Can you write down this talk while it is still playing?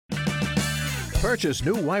Purchase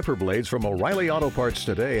new wiper blades from O'Reilly Auto Parts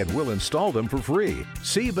today and we'll install them for free.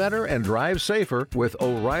 See better and drive safer with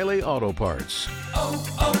O'Reilly Auto Parts.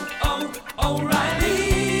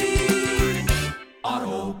 O'Reilly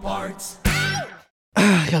Auto Parts.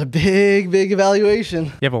 Got a big evaluation.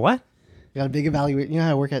 You have a what? Got a big evaluation. You know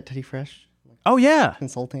how I work at Teddy Fresh? Oh, yeah.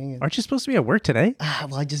 Consulting. Aren't you supposed to be at work today?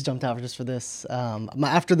 Well, I just jumped out just for this.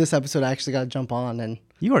 After this episode, I actually got to jump on and...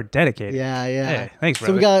 You are dedicated. Yeah. Hey, thanks, So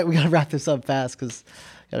brother. we got to wrap this up fast because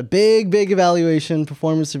got a big evaluation,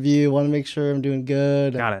 performance review. Want to make sure I'm doing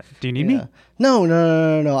good. Got it. Do you need me? No.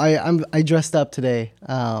 I dressed up today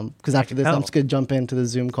because after this, tell. I'm just gonna jump into the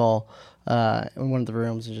Zoom call in one of the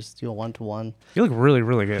rooms and just do a 1-to-1. You look really,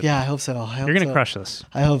 really good. Yeah, I hope so. You're going to crush this.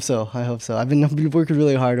 I hope so. I've been working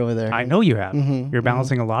really hard over there. I know you have. You're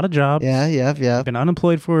balancing a lot of jobs. Yeah. Been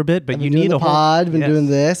unemployed for a bit, but I've you been need doing a the pod. whole... Been Yes. doing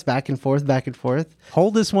this back and forth.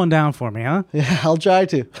 Hold this one down for me, huh? Yeah, I'll try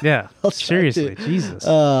to. Yeah. I'll try Seriously. to. Jesus.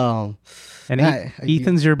 Um, And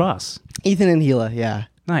Ethan's your boss. Ethan and Gila, yeah.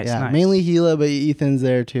 Nice, yeah, nice. Mainly Gila, but Ethan's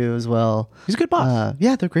there too as well. He's a good boss.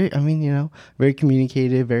 Yeah, they're great. I mean, very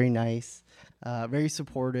communicative, very nice, very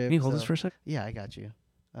supportive. Can you hold this for a sec? Yeah, I got you.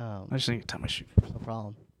 I just need to tie my shoe.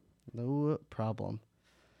 No problem.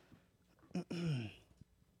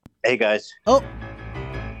 Hey guys. Oh.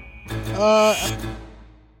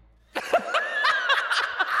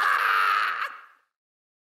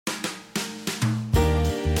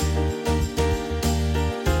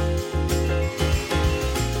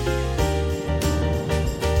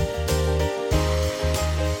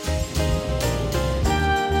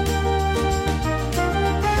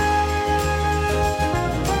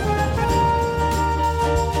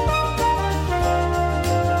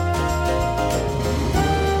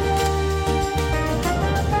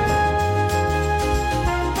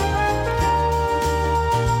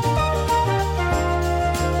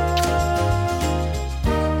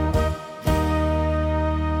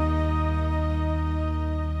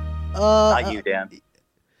 Not you, Dan.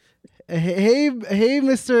 Hey,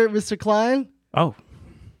 Mr. Klein. Oh,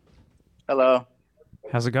 Hello.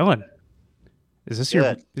 how's it going? Is this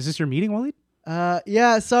Good. your meeting, Waleed?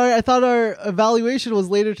 Yeah, sorry. I thought our evaluation was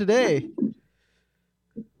later today.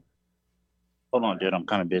 Hold on, dude. I'm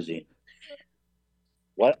kind of busy.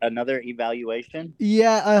 What? Another evaluation?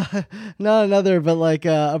 Yeah, not another, but like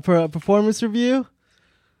a performance review.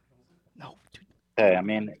 No, dude. Hey, I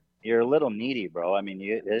mean, you're a little needy, bro. I mean,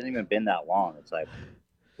 it hasn't even been that long. It's like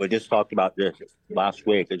we just talked about this last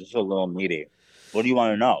week. It's just a little needy. What do you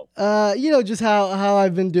want to know? Just how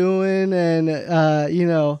I've been doing, and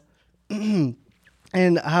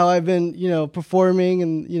and how I've been, performing,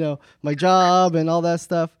 and my job and all that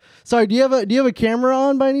stuff. Sorry, do you have a camera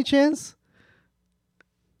on by any chance?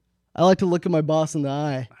 I like to look at my boss in the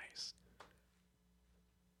eye. Nice.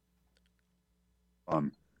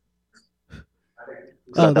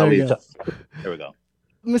 Oh, there you go. There we go.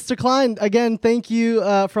 Mr. Klein, again, thank you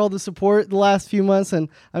for all the support the last few months, and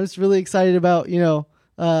I'm just really excited about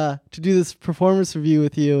to do this performance review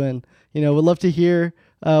with you, and would love to hear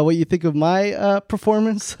what you think of my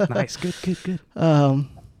performance. Nice. Good.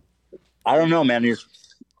 I don't know, man.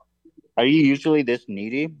 Are you usually this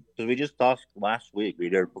needy? Because we just talked last week. We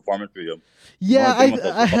did a performance review. Yeah, Only been with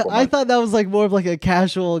us a couple I months. thought that was like more of like a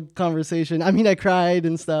casual conversation. I mean, I cried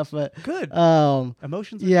and stuff, but Good.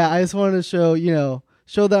 Emotions. yeah, I just wanted to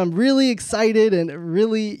show that I'm really excited and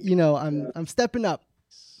really, I'm stepping up.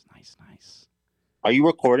 Nice. Are you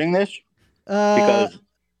recording this? Uh, Because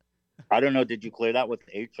I don't know. Did you clear that with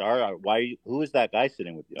HR? Who is that guy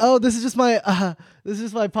sitting with you? oh, this is just my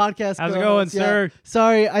podcast. How's it co-host. going, sir?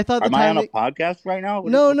 Sorry, I thought Am the I on timing. a podcast right now?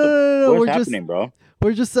 No. What's We're happening, bro?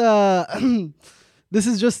 We're just this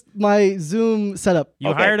is just my Zoom setup. You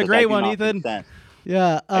Okay, hired a 'cause great I do one, not Ethan. consent.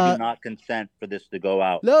 Yeah. I do not consent for this to go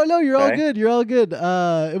out. No, you're all Okay. good. You're all good.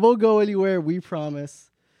 It won't go anywhere. We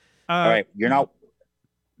promise. All right, you're not.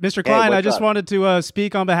 Mr. Klein, I what's just up? wanted to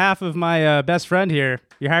speak on behalf of my best friend here.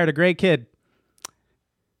 You hired a great kid.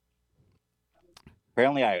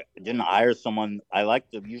 Apparently, I didn't hire someone. I like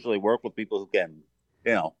to usually work with people who can,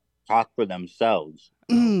 talk for themselves.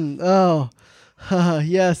 Oh,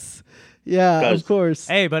 yes. Yeah, of Because- course.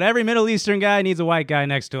 Hey, but every Middle Eastern guy needs a white guy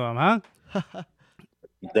next to him, huh?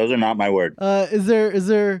 Those are not my words. Is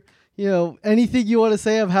there anything you want to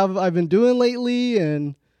say of how I've been doing lately?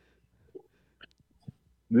 And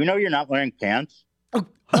You're not wearing pants.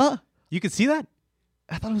 huh? You could see that?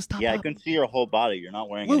 I thought it was top. Yeah, I up. can see your whole body. You're not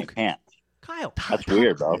wearing any Luke. pants. Kyle. That's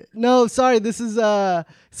weird, bro. No, sorry. This is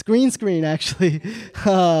screen actually.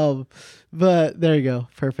 But there you go.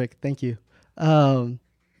 Perfect. Thank you.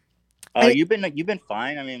 Hey- You've been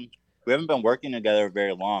fine. I mean, we haven't been working together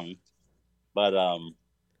very long. But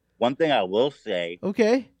one thing I will say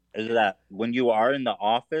Okay. is that when you are in the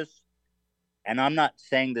office, and I'm not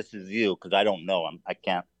saying this is you because I don't know. I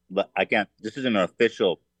can't. But I can't. This isn't an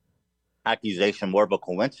official accusation. More of a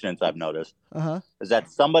coincidence. I've noticed is that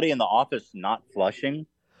somebody in the office not flushing,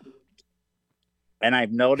 and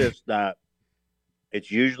I've noticed that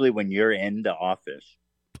it's usually when you're in the office.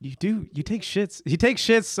 You do. You take shits. He takes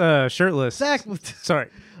shits shirtless. Zach. Sorry.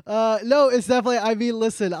 No, it's definitely. I mean,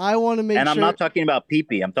 listen. I want to make And sure. I'm not talking about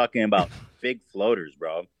pee-pee. I'm talking about big floaters,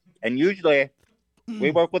 bro. And usually,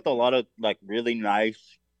 we work with a lot of like really nice,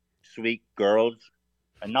 sweet girls.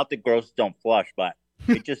 And not that girls don't flush, but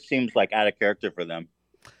it just seems like out of character for them.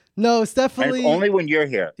 No, it's And definitely. it's only when you're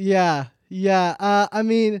here. Yeah. I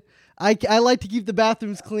mean, I like to keep the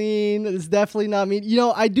bathrooms clean. It's definitely not me. You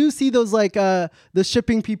know, I do see those like the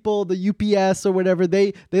shipping people, the UPS or whatever.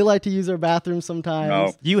 They like to use our bathrooms sometimes.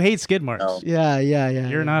 No. You hate skid marks. No. Yeah.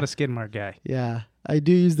 You're not a skid mark guy. Yeah, I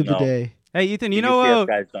do use the No. bidet. Hey, Ethan, you The know, UPS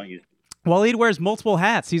guys don't use. Waleed wears multiple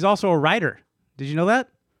hats. He's also a writer. Did you know that?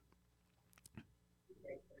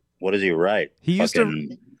 What does he write? He used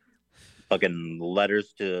to fucking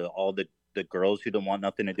letters to all the girls who don't want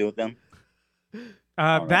nothing to do with them.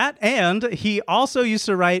 That, and he also used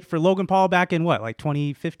to write for Logan Paul back in what, like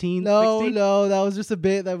 2015? No, 16? no, that was just a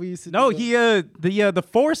bit that we used to. No, do. he the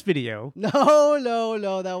Force video.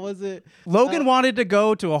 No, that wasn't. Logan wanted to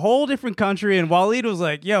go to a whole different country, and Waleed was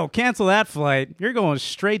like, "Yo, cancel that flight. You're going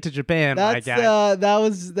straight to Japan, my That's guy."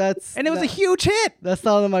 that's. And it was a huge hit. That's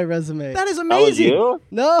not on my resume. That is That was amazing. you?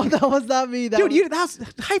 No, that was not me. That Dude, was,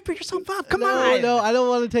 that's hype yourself up. Come no, on. No, I don't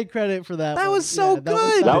want to take credit for that. That one. was so Yeah,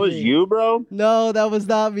 good. That not was me. you, bro? No, that was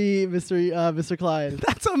not me, Mr. Klein.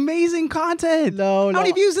 That's amazing content. No, How many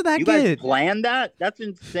no. views did that You guys get? planned that? That's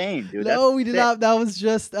insane, dude. No, That's we did sick. not. That was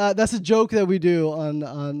just that's a joke that we do on.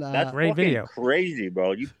 That's Great fucking video. crazy,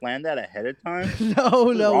 bro. You planned that ahead of time? no,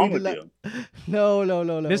 What's no, wrong we with did you? not. No.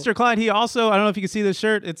 Mr. Clyde, he also, I don't know if you can see this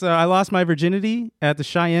shirt. It's I lost my virginity at the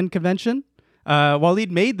Cheyenne convention.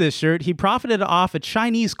 Waleed made this shirt. He profited off a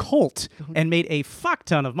Chinese cult and made a fuck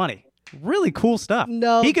ton of money. Really cool stuff.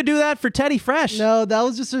 No. He could do that for Teddy Fresh. No, that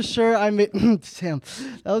was just a shirt I made. Damn,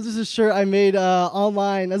 that was just a shirt I made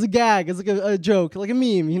online as a gag, as like a joke, like a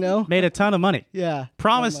meme, you know? Made a ton of money. Yeah.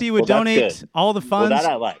 Promised he would Well, that's donate good. all the Well, funds that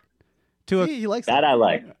I like. to a. He likes That I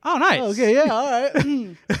like. Oh, nice. Okay, yeah, all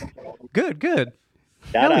right. Good.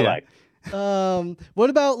 That Hell I yeah. like. What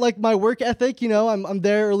about like my work ethic? You know, I'm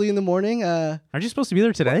there early in the morning. Aren't you supposed to be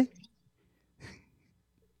there today?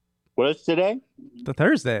 What is today? The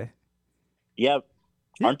Thursday. Yeah.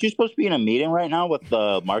 Aren't you supposed to be in a meeting right now with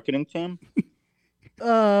the marketing team?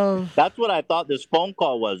 That's what I thought this phone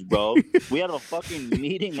call was, bro. We have a fucking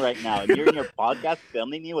meeting right now, and you're in your podcast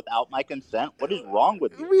filming me without my consent. What is wrong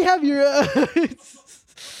with you? we have your.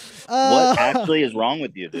 What actually is wrong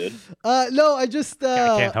with you, dude? No, I just.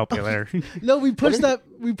 I can't help you there. No, we pushed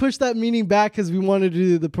that meeting back because we wanted to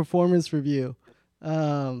do the performance review.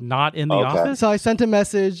 Not in the Okay. office? So I sent a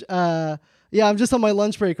message. Yeah, I'm just on my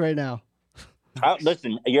lunch break right now.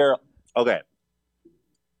 Listen, you're okay.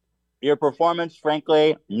 Your performance,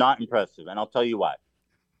 frankly, not impressive, and I'll tell you why.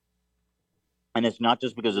 And it's not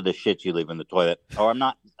just because of the shit you leave in the toilet. Or I'm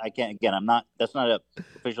not. That's not an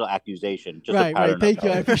official accusation. Just a Right. pattern. Thank of you.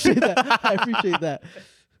 I appreciate that. I appreciate that.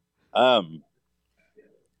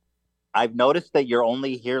 I've noticed that you're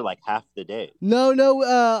only here like half the day. No.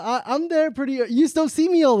 I'm there pretty. You just don't see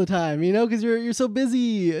me all the time, you know, because you're so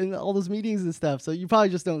busy in all those meetings and stuff. So you probably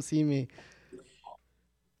just don't see me.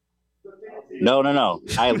 No.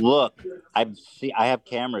 I look. I have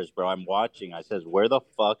cameras, bro. I'm watching. I says, where the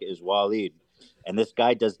fuck is Waleed? And this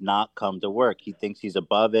guy does not come to work. He thinks he's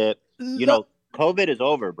above it. You know, COVID is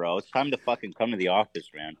over, bro. It's time to fucking come to the office,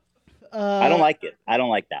 man. I don't like it. I don't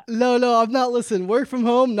like that. No, I'm not. Listen, work from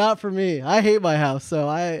home, not for me. I hate my house. So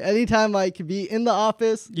anytime I can be in the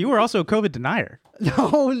office. You were also a COVID denier.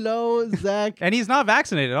 No, Zach. And he's not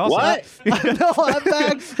vaccinated also. What? No, I'm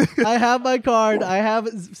back. I have my card.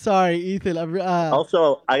 Sorry, Ethan.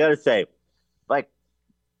 Also, I gotta say, like,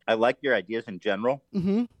 I like your ideas in general,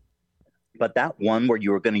 but that one where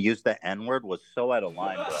you were gonna use the N word was so out of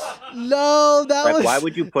line, bro. No, that Like, was. why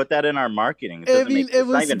would you put that in our marketing? I mean, It's it not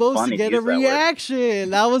was even supposed funny to get a use that word. reaction.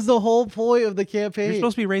 That was the whole point of the campaign. You're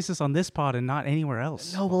supposed to be racist on this pod and not anywhere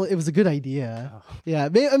else. No, well, it was a good idea. Yeah,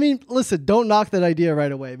 I mean, listen, don't knock that idea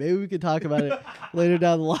right away. Maybe we could talk about it later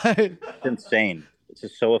down the line. It's insane. It's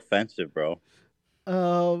just so offensive, bro.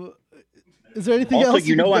 Is there anything Also, else?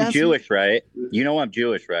 you know could I'm ask me? Jewish, right? You know I'm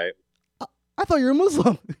Jewish, right? I thought you were a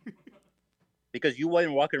Muslim. because you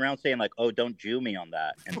weren't walking around saying like, "Oh, don't Jew me on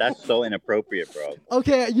that," and that's so inappropriate, bro.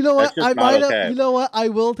 Okay, you know what? That's just I not might have. okay. You know what? I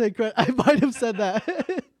will take credit. I might have said that.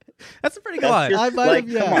 That's a pretty good That's line. just I might like,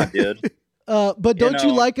 have, come yeah. on, dude. But don't you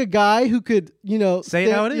know. like a guy who could, Say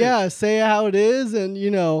it how it is. Yeah, say it how it is, and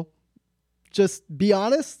just be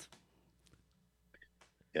honest.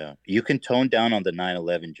 Yeah, you can tone down on the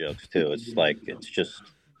 9/11 jokes too. It's like it's just.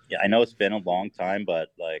 Yeah, I know it's been a long time, but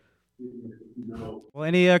like. Well,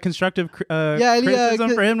 any constructive Any,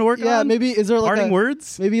 criticism for him to work on? Yeah, maybe is there like Parting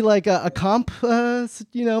words? maybe like a comp, for the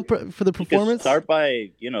You could performance? start by,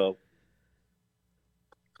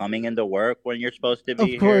 coming into work when you're supposed to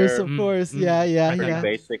be Of course, here. of course. Mm. Yeah, Pretty Pretty yeah.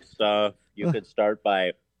 basic stuff. You could start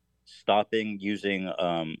by stopping using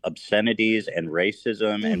obscenities and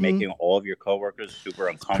racism and Mhm. making all of your coworkers super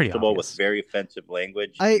uncomfortable with obvious. very offensive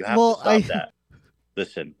language. I- You have well, to stop I- that.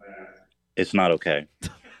 Listen, it's not okay.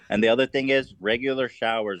 And the other thing is regular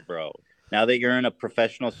showers, bro. Now that you're in a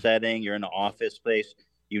professional setting, you're in an office place,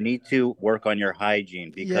 you need to work on your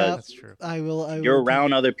hygiene Yeah. because That's true. I will. you're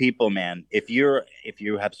around other people, man. If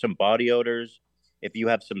you have some body odors, if you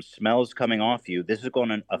have some smells coming off you, this is going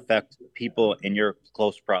to affect people in your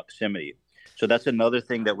close proximity. So that's another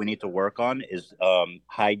thing that we need to work on is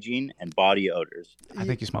hygiene and body odors. I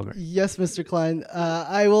think you smell great. Yes, Mr. Klein.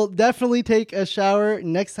 I will definitely take a shower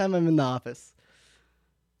next time I'm in the office.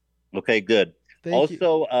 Okay, good. Thank you.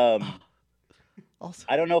 Also, Also,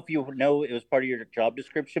 I don't know if you know it was part of your job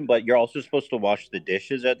description, but you're also supposed to wash the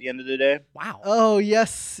dishes at the end of the day. Wow. oh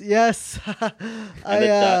yes. And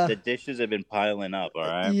the dishes have been piling up, all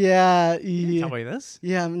right? Yeah, Tell me this.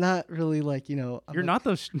 yeah. I'm not really like You're not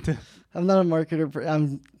the. I'm not a marketer.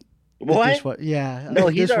 I'm a What? dishwasher. Yeah. I'm No,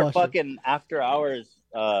 a he's our dishwasher. fucking after hours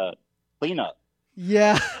cleanup.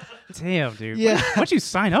 Yeah. Damn, dude. Yeah. What'd you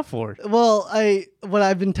sign up for? Well, what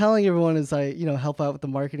I've been telling everyone is I help out with the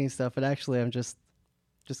marketing stuff, but actually I'm just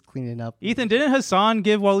cleaning up. Ethan, didn't Hassan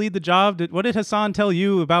give Waleed the job? What did Hassan tell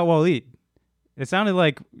you about Waleed? It sounded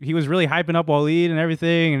like he was really hyping up Waleed and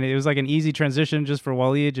everything, and it was like an easy transition just for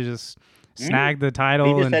Waleed to just snag the title.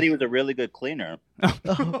 He just and... said he was a really good cleaner.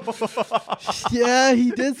 Yeah,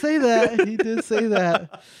 he did say that. He did say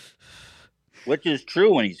that. Which is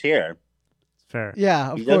true when he's here. Fair.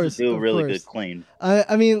 Yeah, He of course. doesn't do a of really course. good clean.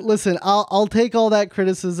 I mean, listen, I'll take all that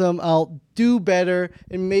criticism. I'll do better,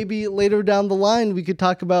 and maybe later down the line we could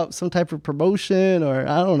talk about some type of promotion, or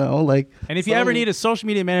I don't know, like. And if you ever need a social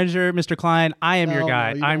media manager, Mr. Klein, I am your No, guy.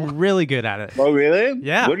 you don't I'm want- really good at it. Oh, really?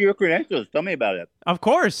 Yeah. What are your credentials? Tell me about it. Of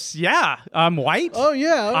course. Yeah. I'm white. Oh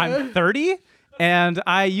yeah, okay. I'm 30. And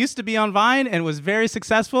I used to be on Vine and was very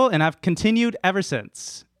successful, and I've continued ever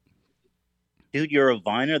since. Dude, you're a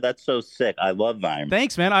Viner? That's so sick. I love Vine.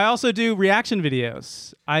 Thanks, man. I also do reaction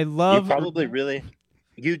videos. I love. You probably really...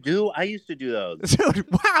 You do? I used to do those. Dude,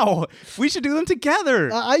 wow. We should do them together.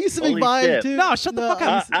 I used to make Holy Vine shit. too. No, shut the fuck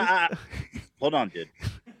up. Hold on, dude.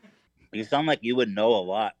 You sound like you would know a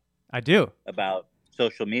lot I do. about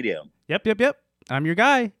social media. Yep. I'm your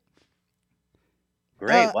guy.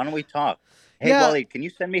 Great. Why don't we talk? Hey, yeah. Wally, can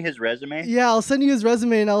you send me his resume? Yeah, I'll send you his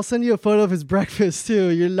resume, and I'll send you a photo of his breakfast too.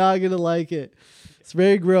 You're not gonna like it. It's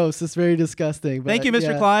very gross. It's very disgusting. Thank you, but Mr.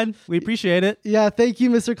 yeah. Klein. We appreciate it. Yeah, thank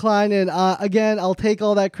you, Mr. Klein. And again, I'll take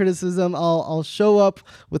all that criticism. I'll show up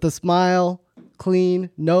with a smile,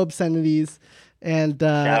 clean, no obscenities, and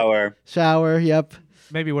shower. Yep.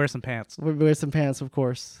 Maybe wear some pants. Wear some pants, of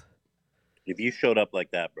course. If you showed up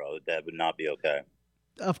like that, bro, that would not be okay.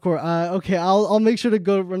 Of course. Okay, I'll make sure to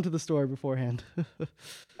go run to the store beforehand.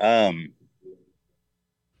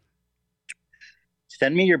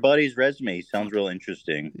 Send me your buddy's resume. He sounds real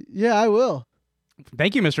interesting. Yeah, I will.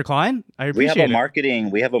 Thank you, Mr. Klein. I We appreciate have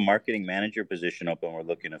it. a marketing manager position open. We're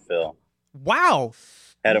looking to fill. Wow.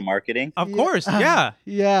 Head of marketing. Of course. Yeah.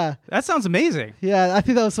 Yeah. That sounds amazing. Yeah, I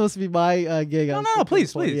think that was supposed to be my gig. No,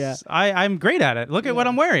 please. Yeah. I'm great at it. Look at what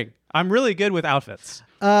I'm wearing. I'm really good with outfits.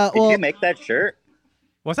 Did you make that shirt?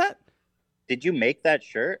 What's that? Did you make that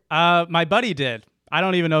shirt? My buddy did. I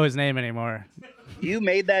don't even know his name anymore. You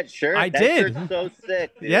made that shirt? I that did. Shirt's so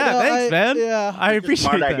sick, dude. Yeah, thanks, man. Yeah. I It's a appreciate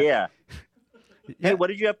smart that. idea. Hey, what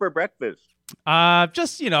did you have for breakfast?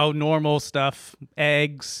 Just normal stuff,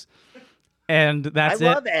 eggs, and that's it.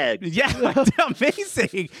 I love eggs. Yeah,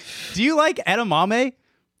 amazing. Do you like edamame?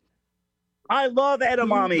 I love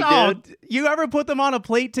edamame, No, dude. you ever put them on a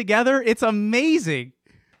plate together? It's amazing.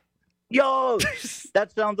 Yo,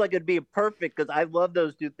 that sounds like it'd be perfect because I love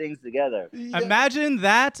those two things together. Imagine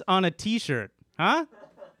that on a T-shirt, huh?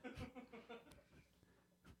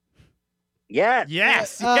 Yes.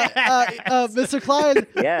 Yes. Mr. Klein,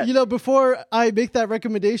 Yes. you know, before I make that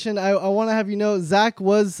recommendation, I want to have you know Zach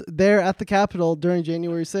was there at the Capitol during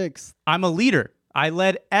January 6th. I'm a leader. I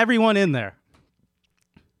led everyone in there.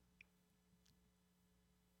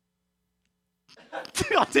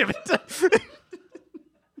 God damn it.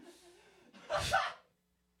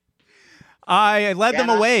 I led them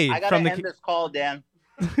Dan, away I gotta from the. end this call, Dan.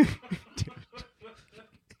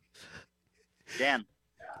 Dan,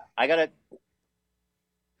 I gotta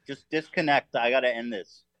just disconnect. I gotta end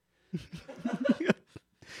this.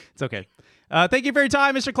 It's okay. Thank you for your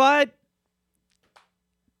time, Mr. Clyde.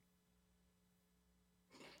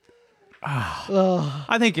 Ugh.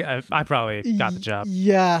 I think I probably got the job.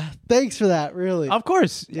 Yeah, thanks for that. Really, Of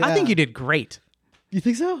course. I Yeah. think you did great. you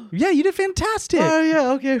think so? Yeah, you did fantastic. Oh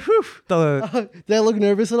yeah, okay. Whew. The Did I look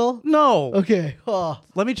nervous at all? no. Okay. Oh,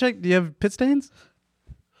 Let me check. Do you have pit stains?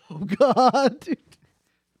 oh God, dude.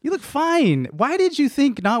 You look fine. Why did you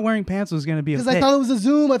think not wearing pants was going to be a Because I fit? thought it was a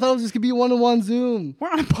Zoom. I thought it was just gonna be a one-on-one Zoom. We're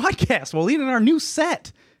on a podcast. We're leading our new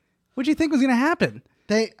set. What do you think was going to happen?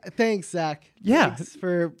 Thanks, Zach. Yeah. Thanks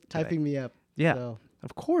for typing me up. Yeah, So,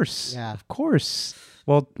 of course. Yeah. Of course.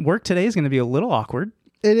 Well, work today is going to be a little awkward.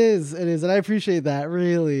 it is, and I appreciate that.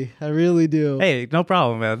 Really, I really do. Hey, no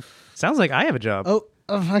problem, man. Sounds like I have a job. Oh,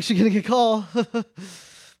 I'm actually getting a call.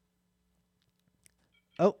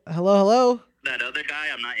 Oh, hello. That other guy,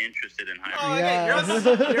 I'm not interested in hiring. Oh,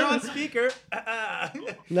 Yeah. you're on speaker.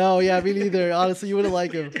 No, yeah, me neither. Honestly, you wouldn't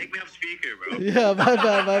like him. Take me off speaker, bro. Yeah, my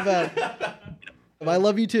bad. I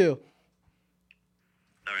love you too.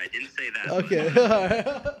 All right, didn't say that. Okay. All right.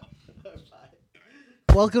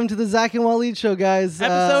 Welcome to the Zach and Waleed Show, guys.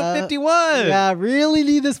 Episode 51. Yeah, really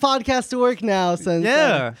need this podcast to work now since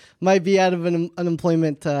Yeah. might be out of an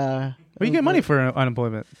unemployment. Well, you get money for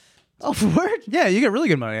unemployment. Oh, for word? Yeah, you get really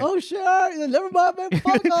good money. Oh, sure. Never mind, man.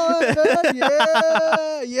 Fuck on,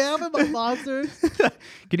 man. Yeah, I'm in my sponsors.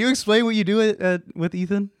 Can you explain what you do with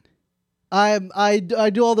Ethan? I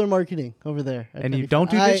do all their marketing over there. at And you 35. don't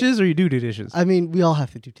do dishes, or you do dishes? I mean, we all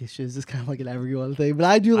have to do dishes. It's kind of like an everyone thing, but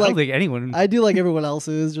I do I like don't think anyone. I do like everyone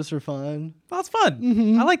else's just for fun. That's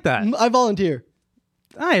fun. I like that. I volunteer.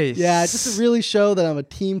 Nice. Yeah, just to really show that I'm a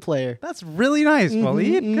team player. That's really nice,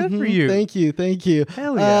 Waleed. Good for you. Thank you.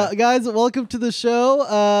 Hell yeah. Guys, welcome to the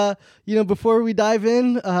show. Before we dive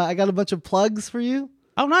in, I got a bunch of plugs for you.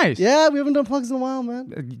 Oh, nice. Yeah, we haven't done plugs in a while,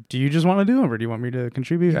 man. Do you just want to do them, or do you want me to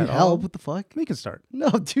contribute at all? Help, what the fuck? We can start. No,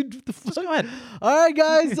 dude, what the fuck? Just go ahead. All right,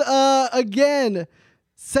 guys. Again,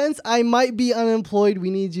 since I might be unemployed, we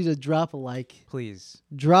need you to drop a like, Please.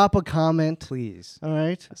 drop a comment. Please. All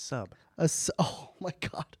right. A sub. Oh my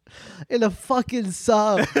God, and a fucking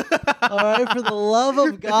sub. All right, for the love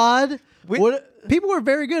of God. People were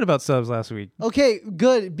very good about subs last week. Okay,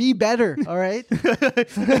 good. Be better. All right.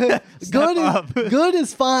 up. Good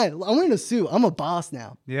is fine. I'm wearing a suit. I'm a boss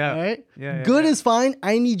now. Yeah. All right. Yeah, Good yeah. is fine.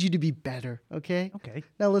 I need you to be better. Okay. Okay.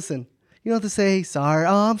 Now listen. You don't have to say sorry.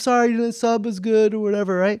 Oh, I'm sorry you didn't sub as good or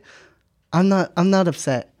whatever. Right. I'm not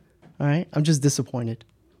upset. All right. I'm just disappointed.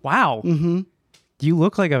 Wow. Mm-hmm. You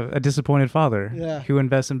look like a disappointed father Yeah. who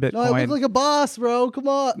invests in Bitcoin. No, I look like a boss, bro. Come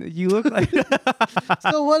on. You look like.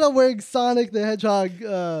 So what? I'm wearing Sonic the Hedgehog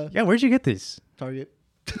Yeah, where'd you get these? Target.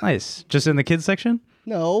 Nice. Just in the kids section?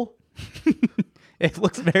 No. It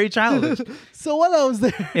looks very childish. So what? I was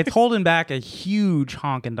there. It's holding back a huge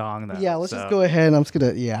honkin' dong, though. Yeah, let's so- just go ahead. I'm just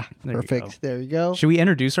gonna. Yeah, There you perfect. go. There you go. Should we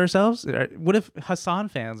introduce ourselves? What if Hassan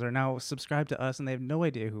fans are now subscribed to us and they have no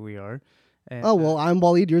idea who we are? And, Oh well, I'm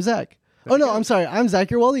Waleed. You're Zach. Oh no, I'm sorry. I'm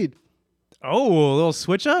Zach. You're Waleed. Oh, a little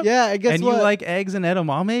switch up? Yeah, and guess and what? you like eggs and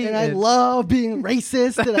edamame? And I love being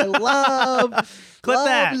racist, and I love Clip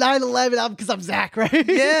that. 9/11 because I'm Zach, right?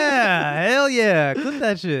 Yeah, hell yeah. Clip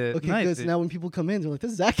that shit. Okay, Nice, good. So dude. now when people come in, they're like,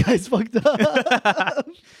 "This Zach guy's fucked up."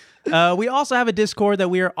 We also have a Discord that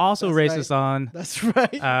we are also That's racist right. on. That's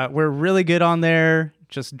right. We're really good on there,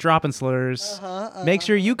 just dropping slurs. Make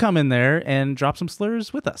sure you come in there and drop some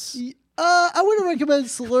slurs with us. I wouldn't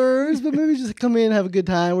recommend slurs, but maybe just come in and have a good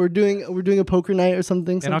time. We're doing a poker night or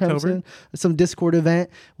something sometime October. soon. Some Discord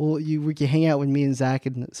event. We can hang out with me and Zach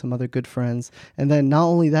and some other good friends. And then not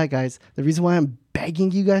only that, guys, the reason why I'm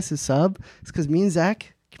begging you guys to sub is because me and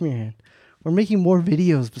Zach, come here, man. We're making more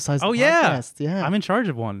videos besides Oh, the yeah. podcast. Yeah. I'm in charge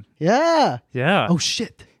of one. Yeah. Yeah. Oh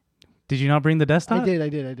shit. Did you not bring the desktop? I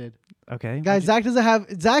did. Okay. Guys, Zach doesn't have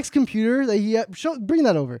Zach's computer that he bring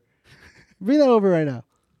that over. Bring that over right now.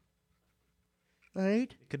 All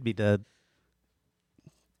right. It could be dead.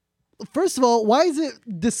 First of all, why is it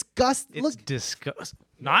disgust? It's Look, disgusting.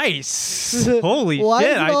 Nice. Holy Why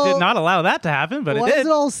shit! is it I all- did not allow that to happen, but Why it is did.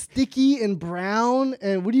 it all sticky and brown?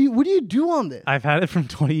 And what do you do on this? I've had it from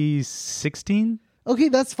 2016. Okay,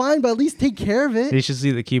 that's fine, but at least take care of it. You should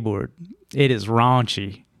see the keyboard. It is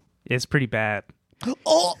raunchy. It's pretty bad,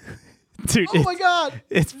 Oh, dude. oh my god!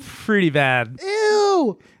 It's pretty bad.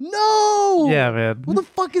 Ew! No! Yeah, man. What the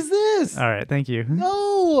fuck is this? All right, thank you.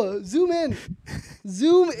 No! Zoom in.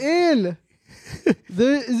 Zoom in.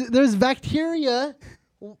 There's bacteria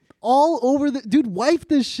all over the dude. Wipe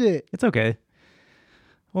this shit. It's okay.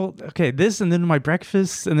 Well, okay, this and then my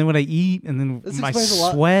breakfast and then what I eat and then This my explains a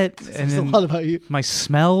lot. sweat and There's a then lot about you. my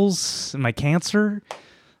smells and my cancer.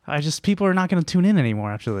 People are not going to tune in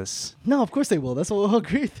anymore after this. No, of course they will. That's a whole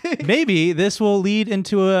great thing. Maybe this will lead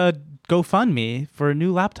into a GoFundMe for a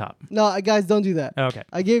new laptop. No, guys, don't do that. Okay.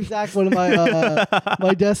 I gave Zach one of my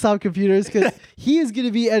my desktop computers because he is going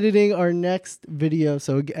to be editing our next video.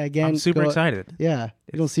 So again, I'm super excited. Yeah,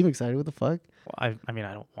 you don't seem excited. What the fuck? Well, I mean,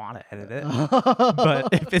 I don't want to edit it, but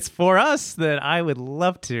if it's for us, then I would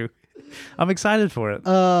love to. I'm excited for it.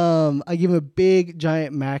 I give him a big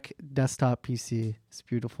giant Mac desktop PC. It's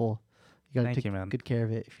beautiful. You gotta Thank take you, man. good care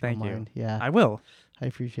of it. If you Thank don't you. mind. Yeah, I will. I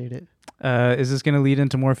appreciate it. Is this going to lead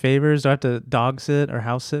into more favors? Do I have to dog sit or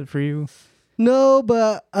house sit for you? No,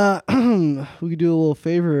 but we could do a little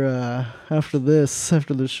favor after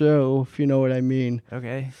the show, if you know what I mean.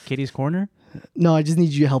 Okay. Katie's Corner? No, I just need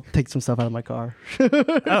you to help take some stuff out of my car.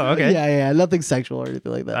 Oh, okay. Yeah, nothing sexual or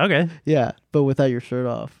anything like that. Okay. Yeah, but without your shirt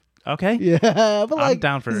off. Okay. Yeah, but like,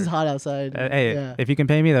 down for this it. is hot outside. Hey, yeah. if you can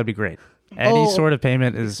pay me, that'd be great. Any Oh, sort of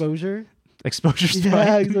payment is Exposure. exposure's Yeah,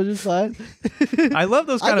 fine. exposure's fine. I love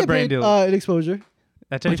those I kind get of brain paid, deals. in exposure.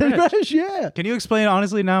 At Teddy Teddy Fresh. Fresh, yeah. Can you explain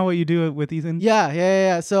honestly now what you do with Ethan?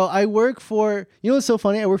 Yeah. So I work for, you know what's so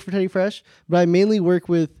funny? I work for Teddy Fresh, but I mainly work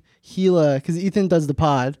with Gila because Ethan does the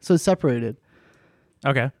pod, so it's separated.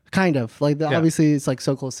 Okay. Kind of. Like, Yeah. obviously, it's like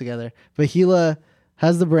so close together. But Gila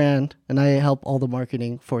has the brand, and I help all the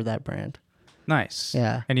marketing for that brand. Nice.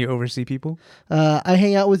 Yeah. And you oversee people? I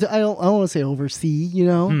hang out with, I don't want to say oversee, you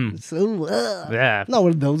know? So, Yeah. I'm not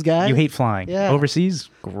one of those guys. You hate flying. Yeah. Overseas?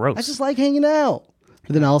 Gross. I just like hanging out.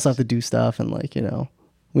 But then I also have to do stuff, and like, you know,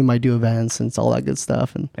 we might do events and it's all that good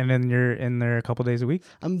stuff. And And then you're in there a couple days a week?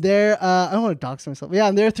 I'm there. I don't want to dox myself. Yeah,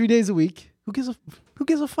 I'm there 3 days a week. Who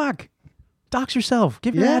gives a fuck? Dox yourself.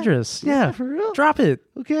 Give your Yeah. address. Yeah, Yeah. for real. Drop it.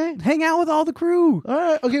 Okay. Hang out with all the crew. All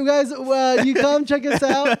right. Okay, guys. You come check us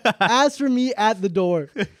out. Ask for me at the door.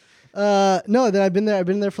 No, then I've been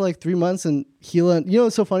there for like 3 months, and Gila. You know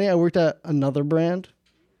what's so funny? I worked at another brand.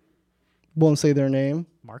 Won't say their name.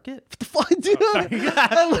 Market? The fuck, dude?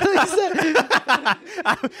 I literally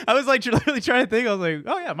said. I was like literally trying to think. I was like,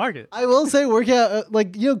 oh yeah, Market. I will say, working at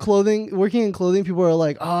like, you know, clothing. Working in clothing, people are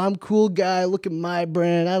like, "Oh, I'm a cool guy. Look at my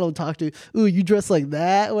brand. I don't talk to. Ooh, you dress like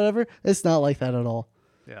that, whatever." It's not like that at all.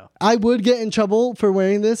 Yeah. I would get in trouble for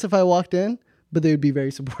wearing this if I walked in, but they would be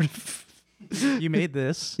very supportive. You made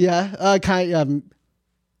this. Yeah,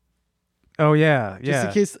 Oh yeah. just Yeah.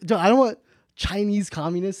 in case. I don't want Chinese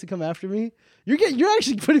communists to come after me. You're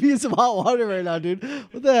actually putting me in some hot water right now, dude.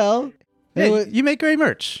 What the hell? Hey, Anyway, you make great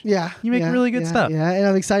merch. yeah, you make really good stuff. Yeah, and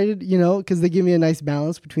I'm excited, you know, because they give me a nice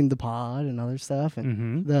balance between the pod and other stuff,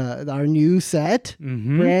 and our new set,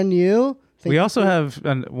 brand new. Thank We you also for- have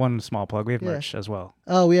one small plug. We have Yeah. merch as well.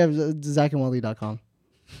 Oh, we have ZachandWally.com.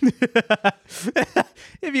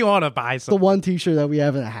 If you want to buy The some. one T-shirt that we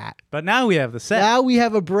have in a hat. But now we have the set. Now we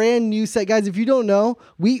have a brand new set, guys. If you don't know,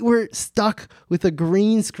 we were stuck with a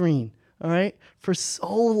green screen. All right, for so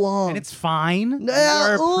long. And it's fine.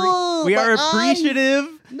 Yeah, we are my eyes. appreciative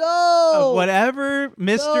no of whatever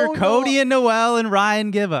Mr. No, Cody no. and Noel and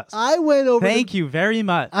Ryan give us. I went over. Thank you very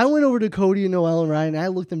much. I went over to Cody and Noel and Ryan. And I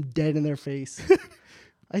looked them dead in their face.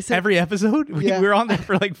 I said, Every episode? Yeah. We were on there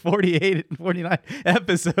for like 48, 49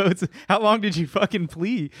 episodes. How long did you fucking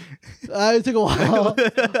plea? It took a while.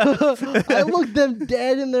 I looked them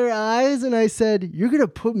dead in their eyes and I said, "You're gonna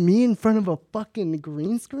put me in front of a fucking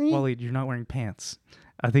green screen?" Wally, you're not wearing pants.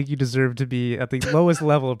 I think you deserve to be at the lowest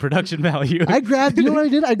level of production value. I grabbed. You know what I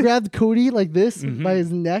did? I grabbed Cody like this Mm-hmm. by his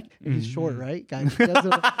neck. He's short, right, guys? If you guys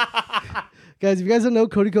don't- guys, if you guys don't know,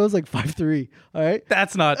 Cody Co's like 5'3". All right.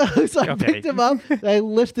 That's not So I okay. picked him up and I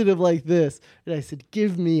lifted him like this, and I said,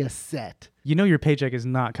 "Give me a set." You know your paycheck is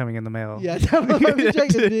not coming in the mail. Yeah, my check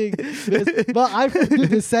is big. But dude,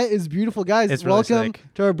 the set is beautiful, guys. It's really Welcome sick.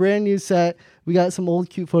 to our brand new set. We got some old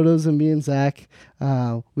cute photos of me and Zach.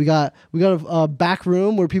 We got a back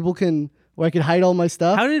room where I can hide all my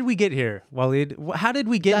stuff. How did we get here, Waleed? How did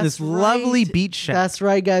we get in That's this lovely right. beach shack? That's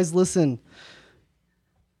right, guys. Listen,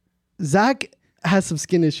 Zach has some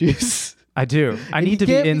skin issues. I do. I And need to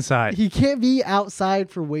he be can't inside. He can't be outside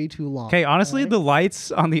for way too long. Okay, honestly, the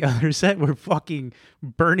lights on the other set were fucking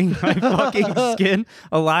burning my fucking skin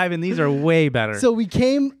alive, and these are way better. So we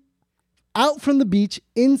came out from the beach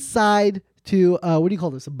inside to what do you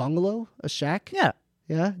call this? A bungalow? A shack? yeah.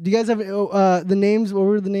 Yeah. Do you guys have the names? What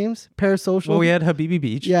were the names? Parasocial. Well, we had Habibi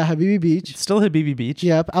Beach. Yeah, Habibi Beach. Still Habibi Beach.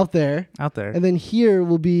 Yep, out there. Out there. And then here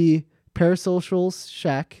will be Parasocial's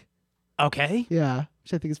shack. Okay. Yeah,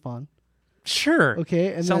 which I think is fun. Sure. Okay.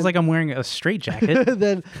 And Sounds then, like I'm wearing a straight jacket.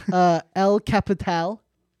 then El Capital.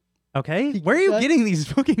 Okay. Where are you getting these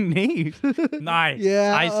fucking names? Nice.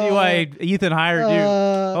 Yeah, I see why Ethan hired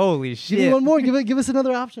you. Holy Give me shit. one more. Give us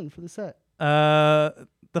another option for the set.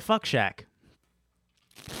 The Fuck Shack.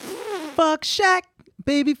 Fuck Shack,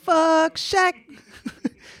 baby, fuck Shack.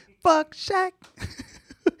 Fuck Shack.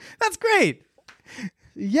 That's great.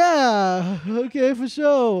 Yeah. Okay, for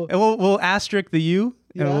sure. And we'll asterisk the U,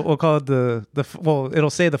 and Yeah. we'll call it well, it'll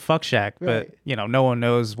say the Fuck Shack, Right. but no one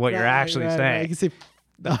knows what you're actually Right. saying. You can say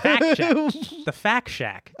The Fact Shack. The Fact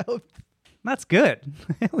Shack. That's good.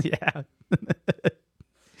 Hell yeah.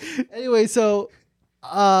 Anyway, so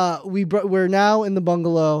we're now in the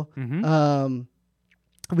bungalow. Mm-hmm.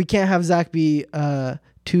 We can't have Zach be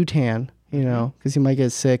too tan, because he might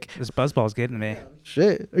get sick. This buzzball's getting me.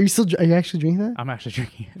 Shit, are you actually drinking that I'm actually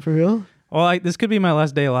drinking it. for real? Well, this could be my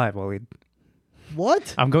last day alive, Waleed.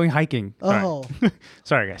 What? I'm going hiking. Sorry. Oh,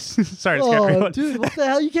 Sorry, guys. Sorry to scare oh, everyone. dude, what the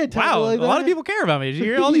hell? You can't tell Wow, me like a lot that. of people care about me. Did you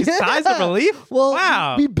hear all these Yeah. sighs of relief? Well,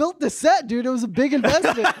 wow. we built the set, dude. It was a big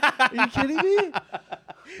investment. Are you kidding me?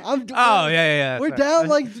 Oh, yeah. We're Sorry. down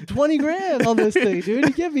like 20 grand on this thing, dude.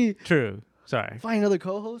 You can't be True. Sorry. find another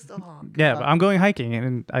co-host. Oh, God. Yeah, but I'm going hiking,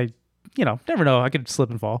 and I, never know. I could slip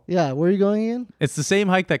and fall. Yeah, where are you going again? It's the same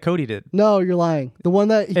hike that Cody did. No, you're lying. The one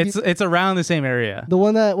that It's around the same area.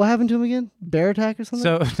 what happened to him again? Bear attack or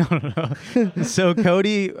something? So no. So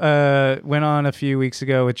Cody went on a few weeks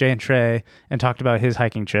ago with Jay and Trey and talked about his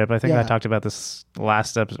hiking trip. I think I Yeah. talked about this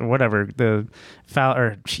last episode or whatever, the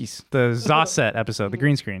Zosset episode, the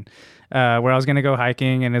green screen, where I was going to go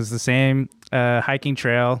hiking, and it was the same hiking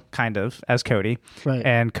trail kind of as Cody. Right.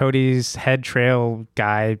 And Cody's head trail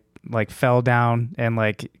guy fell down, and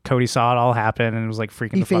Cody saw it all happen and was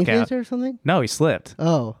freaking he the fuck fainted out. or something? No, he slipped.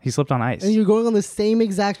 Oh. He slipped on ice. And you're going on the same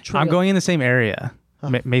exact trail. I'm going in the same area,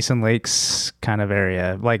 Mason Lakes kind of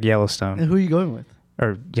area, like Yellowstone And who are you going with?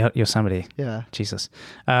 or Yosemite. Yeah. Jesus.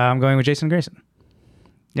 I'm going with Jason Grayson.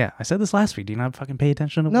 Yeah, I said this last week. Do you not fucking pay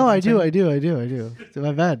attention to No, what I'm I do. saying? It's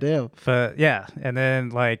my bad. Damn. But yeah, and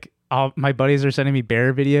then all my buddies are sending me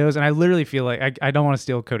bear videos, and I literally feel like I don't want to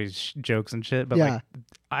steal Cody's jokes and shit, but Yeah.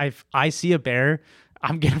 I see a bear,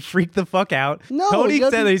 I'm gonna freak the fuck out. No, Cody you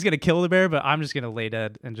said gotta- that he's gonna kill the bear, but I'm just gonna lay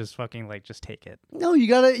dead and just fucking just take it. No, you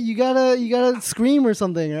gotta scream or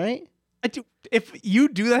something, right? If you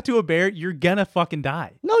do that to a bear, you're gonna fucking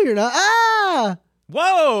die. No, you're not. Ah!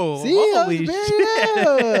 Whoa! See? Holy shit!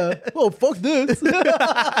 Yeah. Oh, fuck this.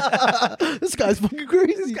 This guy's fucking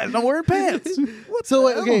crazy. This guy's not wearing pants. So,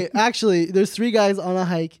 wait, okay, actually, there's 3 guys on a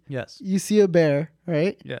hike. Yes. You see a bear,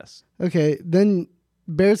 right? Yes. Okay, then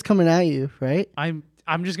bear's coming at you, right? I'm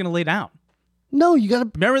just gonna lay down. No, you gotta.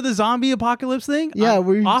 Remember the zombie apocalypse thing? Yeah, I'm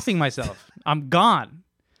where you- offing myself. I'm gone.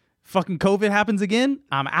 Fucking COVID happens again.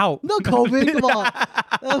 I'm out. No, COVID, come on.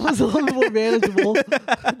 That was a little bit more manageable.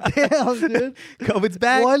 Damn, dude. COVID's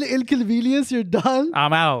back. One inconvenience, you're done.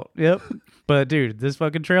 I'm out. Yep. But dude, this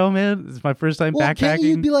fucking trail, man, this is my first time Well, backpacking. can't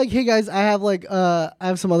you be like, hey guys, I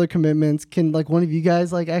have some other commitments. Can one of you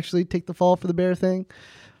guys actually take the fall for the bear thing?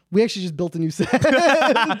 We actually just built a new set.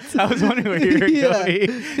 I was wondering where you were Yeah.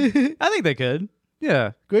 going. I think they could.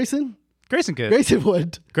 Yeah. Grayson Grayson could.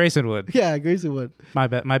 would. Grayson would. Yeah, Grayson would. My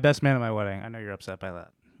best man at my wedding. I know you're upset by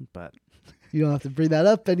that, but You don't have to bring that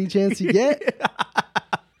up any chance you get.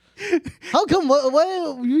 How come?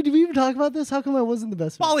 What? Did we even talk about this? How come I wasn't the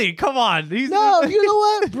best man? Wally, come on. No, you know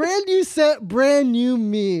what? Brand new set, brand new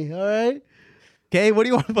me. All right. Okay, what do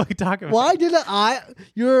you want to fucking talk about? Why didn't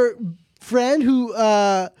your friend who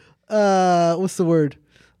what's the word?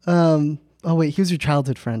 Oh wait, he was your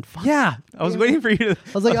childhood friend. Fuck. Yeah, I was waiting for you to.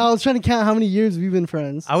 I was trying to count how many years we've been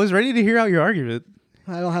friends. I was ready to hear out your argument.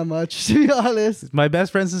 I don't have much, to be honest. My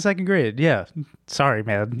best friend's in second grade. Yeah. Sorry,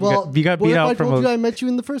 man. Well, you got what beat if out I from told a. you I met you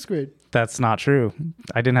in the first grade? That's not true.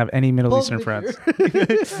 I didn't have any Middle Well, Eastern friends.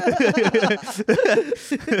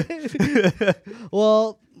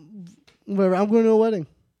 Well, whatever. I'm going to a wedding.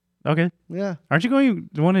 Okay. Yeah. Aren't you going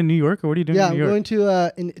to one in New York, or what are you doing Yeah, in I'm New York? going to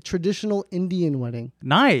a traditional Indian wedding.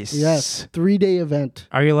 Nice. Yes, 3-day event.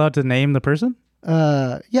 Are you allowed to name the person?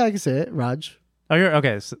 Yeah, I can say it. Raj. Oh, you're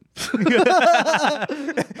okay. So,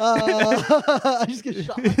 I just get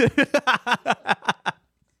shot.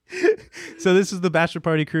 so this is the bachelor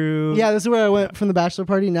party crew. Yeah, this is where I went from the bachelor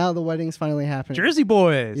party. Now the wedding's finally happening. Jersey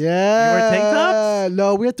boys. Yeah. You wear tank tops?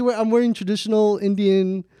 No, we have to wear. I'm wearing traditional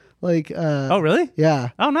Indian, like. Oh, really? Yeah.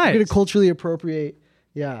 Oh, I'm nice. gonna culturally appropriate.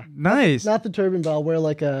 Yeah. Nice. Not the turban, but I'll wear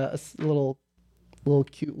like a little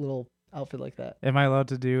cute little outfit like that. Am I allowed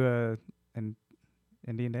to do an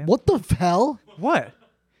Indian dance? What the hell? What?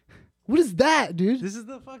 What is that, dude? This is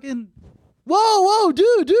the fucking. Whoa,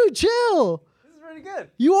 dude, chill. This is pretty good.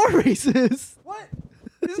 You are racist. What?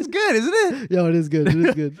 This is good, isn't it? Yo, it is good. It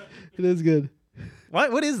is good. It is good.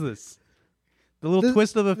 What is this? The little This-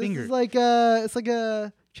 twist of a This finger. is like it's like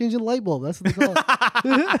a changing light bulb. That's what they call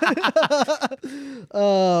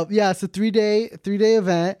it. Yeah, it's a three-day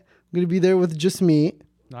event. I'm gonna be there with just me.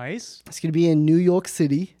 Nice. It's gonna be in New York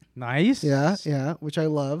City. Nice. Yeah, which I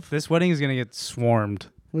love. This wedding is gonna get swarmed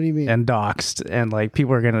What do you mean? and doxxed, and like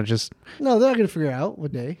people are gonna just No, they're not gonna figure out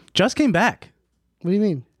what day. came back. What do you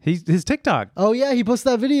mean? His TikTok. Oh yeah, he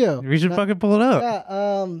posted that video. We should fucking pull it up.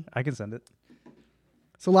 Yeah. I can send it.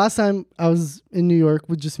 So last time I was in New York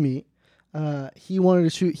with just me, he wanted to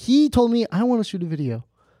shoot. He told me I want to shoot a video,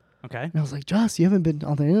 Okay. and I was like, Joss, you haven't been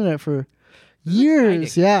on the internet for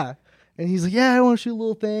years. Yeah. And he's like, yeah, I want to shoot a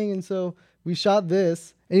little thing, and so we shot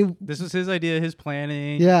this. And This was his idea, his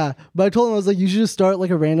planning. yeah, but I told him I was like, you should just start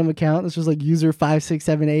like a random account. It's just like user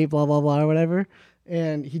 5678 blah blah blah or whatever.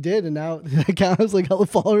 And he did, and now the account has like hella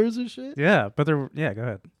followers and shit. Yeah, but they're go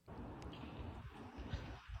ahead.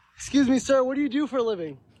 Excuse me, sir. What do you do for a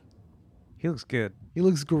living? He looks good. He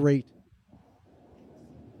looks great.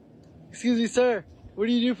 Excuse me, sir. What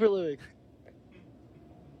do you do for a living?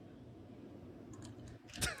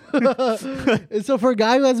 And so for a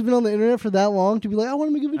guy who hasn't been on the internet for that long to be like, I want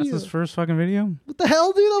to make a video. That's his first fucking video. What the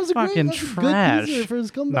hell, dude? That was a Fucking great, that was a trash. good teaser for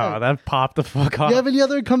his comeback. No, that popped the fuck Do off. you have any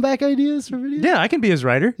other comeback ideas for videos? Yeah, I can be his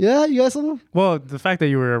writer. Yeah, you got something? Well, the fact that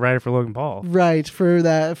you were a writer for Logan Paul. Right, it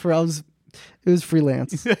was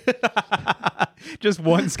freelance. Just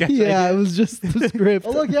one sketch. Yeah, idea. it was just the script.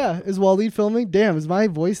 Oh, look, yeah. Is Waleed filming? Damn, is my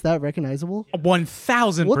voice that recognizable?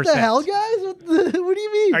 1,000%. What the hell, guys? What do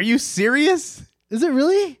you mean? Are you serious? Is it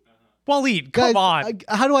really? Waleed, come Guys, on.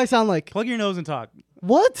 how do I sound like? Plug your nose and talk.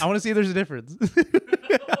 What? I want to see if there's a difference.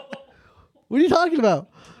 What are you talking about?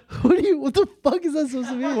 What the fuck is that supposed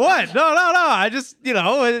to mean? What? No. I just,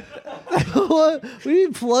 What do you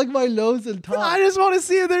mean plug my nose and talk? I just want to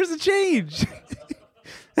see if there's a change.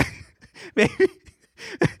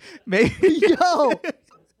 Maybe. Yo.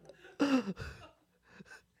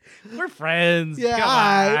 We're friends. Yeah, Come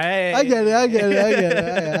on. I get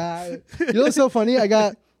it. You know what's so funny?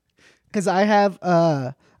 Because I had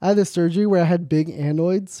this surgery where I had big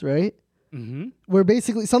adenoids, right? Mm-hmm. Where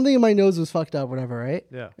basically something in my nose was fucked up, whatever, right?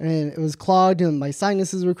 Yeah. And it was clogged, and my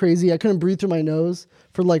sinuses were crazy. I couldn't breathe through my nose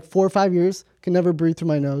for like 4 or 5 years. Could never breathe through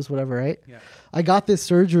my nose, whatever, right? Yeah. I got this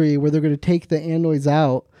surgery where they're going to take the adenoids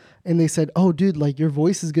out, and they said, "Oh, dude, like your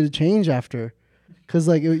voice is going to change after." Because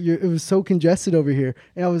like it was so congested over here,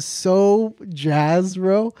 and I was so jazzed,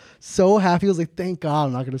 bro, so happy. I was like, "Thank God,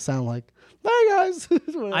 I'm not gonna sound like, hey guys." I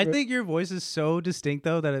Whatever. think your voice is so distinct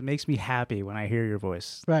though that it makes me happy when I hear your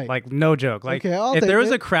voice. Right. Like no joke. Like Okay, I'll if take there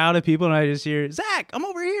was it. a crowd of people and I just hear Zach, I'm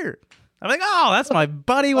over here. I'm like, oh, that's my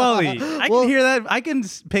buddy Wally. I Well- can hear that. I can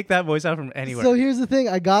pick that voice out from anywhere. So here's the thing: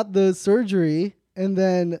 I got the surgery, and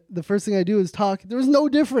then the first thing I do is talk. There was no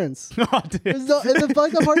difference. Oh, dude. And the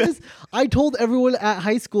fucked up part is, I told everyone at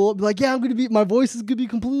high school, like, yeah, my voice is gonna be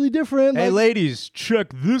completely different. Hey, like, ladies,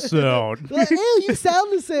 check this out. like, ew, you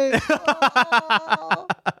sound the same. Oh.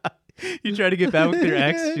 You try to get back with your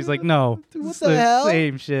ex. She's like, no, Dude, what it's the hell?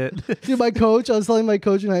 same shit. Dude, my coach, I was telling my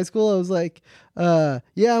coach in high school, I was like, yeah,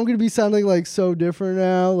 I'm gonna be sounding like so different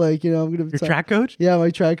now. Like, you know, I'm gonna Your track coach? Yeah, my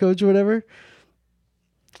track coach or whatever.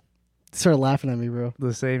 Started laughing at me, bro.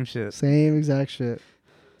 The same shit. Same exact shit.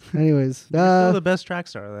 Anyways, Still the best track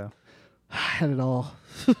star though. I had it all.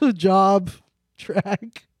 Job,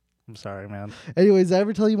 track. I'm sorry, man. Anyways, did I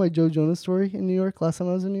ever tell you my Joe Jonas story in New York last time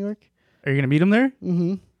I was in New York? Are you gonna meet him there?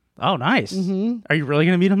 Mm-hmm. Oh, nice. Mm-hmm. Are you really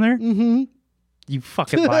gonna meet him there? Mm-hmm. You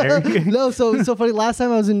fucking liar. No, so it's so funny. Last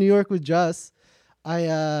time I was in New York with Just,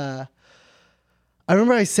 I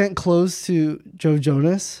remember I sent clothes to Joe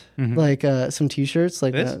Jonas, Mhm. like some T-shirts.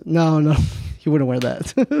 Like This? no, he wouldn't wear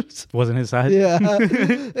that. Wasn't his size. Yeah,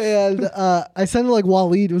 and I sent him like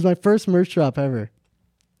Waleed. It was my first merch drop ever,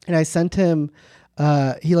 and I sent him.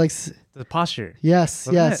 He likes The posture. yes,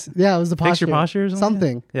 Wasn't yes, yeah. It was the posture, Fix your posture or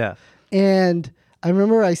something? Yeah. And I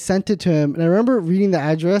remember I sent it to him, and I remember reading the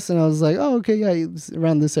address, and I was like, "Oh, okay, yeah, it was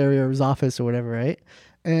around this area or his office or whatever, right?"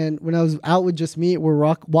 And when I was out with just me, we're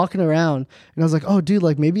walking around, and I was like, "Oh, dude,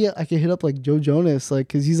 like maybe I could hit up like Joe Jonas, like,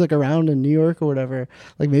 cause he's like around in New York or whatever.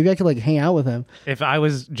 Like maybe I could like hang out with him." If I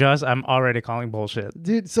was Just, I'm already calling bullshit.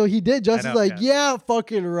 Dude, so he did. Just know, was like, yeah. "Yeah,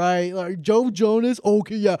 fucking right. Like Joe Jonas,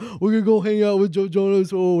 okay, yeah, we're gonna go hang out with Joe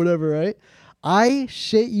Jonas or whatever, right?" I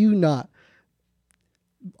shit you not.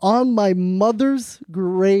 On my mother's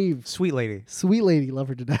grave, Sweet lady. sweet lady, love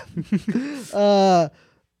her to death.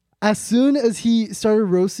 As soon as he started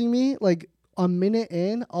roasting me, like a minute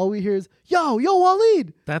in, all we hear is, yo,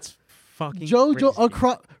 Waleed. That's fucking Joe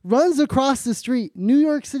crazy. runs across the street, New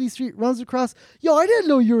York City street, runs across. Yo, I didn't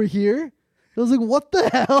know you were here. I was like, what the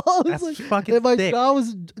hell? I was That's like, fucking and my thick. jaw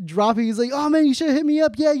was dropping. He's like, oh man, you should hit me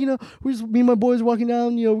up. Yeah, we're just, me and my boys walking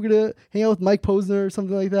down. We're gonna hang out with Mike Posner or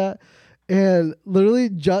something like that. And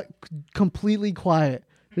literally completely quiet.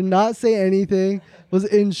 Did not say anything. Was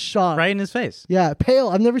in shock. Right in his face. Yeah, pale.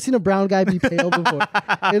 I've never seen a brown guy be pale before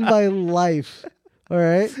in my life. All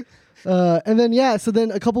right. And then, so then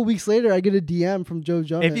a couple weeks later, I get a DM from Joe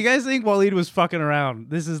Jonas. If you guys think Waleed was fucking around,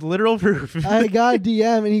 this is literal proof. I got a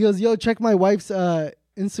DM and he goes, yo, check my wife's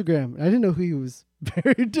Instagram. I didn't know who he was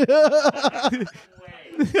married to.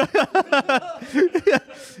 I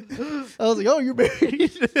was like, oh, you're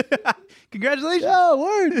married. Congratulations. Yeah,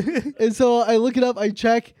 word. And so I look it up. I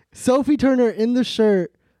check Sophie Turner in the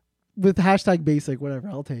shirt with hashtag basic, whatever.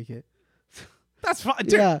 I'll take it. That's fine.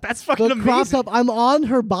 Dude, Yeah. that's fucking The cropped amazing. up. I'm on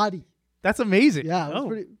her body. That's amazing. Yeah. It was Oh.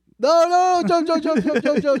 pretty. No,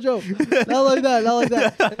 Joe. Not like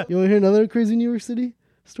that. You want to hear another crazy New York City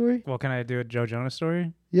story? Well, can I do a Joe Jonas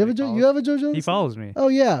story? You have a Joe Jonas? He follows me. Oh,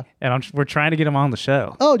 yeah. And we're trying to get him on the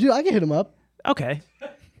show. Oh, dude, I can hit him up. Okay.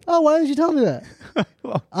 Oh, why didn't you tell me that?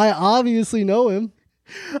 Well, I obviously know him.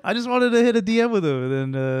 I just wanted to hit a DM with him.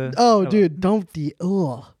 And then, Oh, dude, don't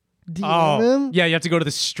DM him. Yeah, you have to go to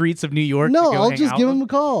the streets of New York. No, to go I'll hang just out give with him a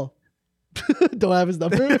call. Don't have his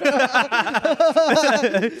number.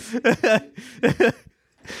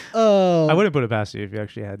 Oh, I wouldn't put it past you if you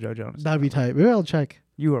actually had Joe Jonas. that'd be tight. Maybe I'll check.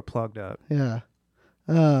 You are plugged up. Yeah.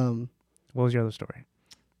 What was your other story?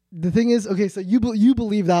 The thing is, okay, so you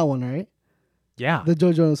believe that one, right? Yeah. The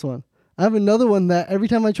Joe Jonas one. I have another one that every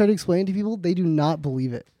time I try to explain to people, they do not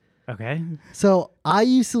believe it. Okay. So I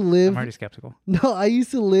used to live. I'm already skeptical. No, I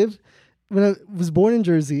used to live when I was born in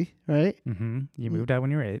Jersey, right? Mm-hmm. You moved out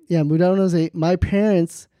when you were 8. Yeah, moved out when I was 8. My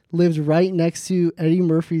parents lived right next to Eddie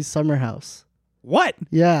Murphy's summer house. What?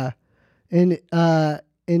 Yeah, in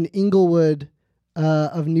Inglewood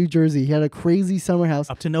of New Jersey. He had a crazy summer house.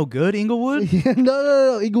 Up to no good, Inglewood?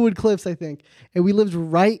 No, Inglewood Cliffs, I think. And we lived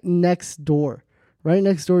right next door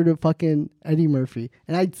to fucking Eddie Murphy.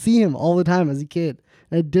 And I'd see him all the time as a kid.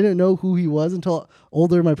 And I didn't know who he was until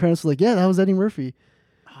older. My parents were like, yeah, that was Eddie Murphy.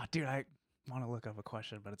 Oh, dude, I want to look up a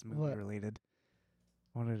question, but it's movie What? related.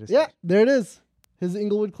 What did it Yeah, say? there it is. His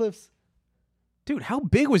Inglewood Cliffs. Dude, how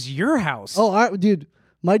big was your house? Oh, all right, dude.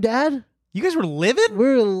 My dad, You guys were living?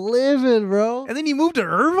 we're living, bro. And then you moved to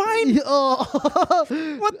Irvine?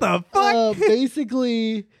 Oh. What the fuck?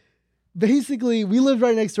 Basically, we lived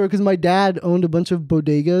right next door because my dad owned a bunch of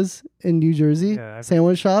bodegas in New Jersey, Yeah, I've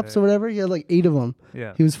sandwich heard shops that. or whatever. He had like 8 of them.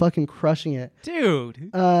 Yeah. He was fucking crushing it. Dude.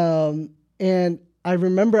 And I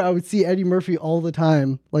remember I would see Eddie Murphy all the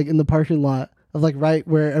time, like in the parking lot of like right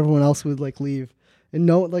where everyone else would like leave. And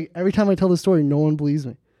every time I tell the story, no one believes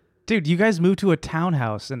me. Dude, you guys moved to a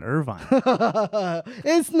townhouse in Irvine.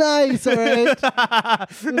 It's nice, all right?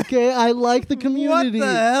 Okay, I like the What community. the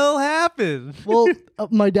hell happened? Well,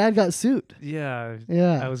 my dad got sued. Yeah.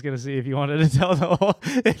 Yeah. I was going to see if you wanted to tell the whole,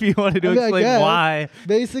 if you wanted to I mean, I explain guess. why.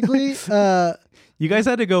 Basically, You guys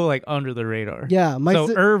had to go like under the radar. yeah,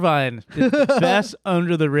 So Irvine is the best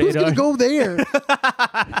under the radar. who's gonna go there?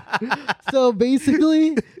 So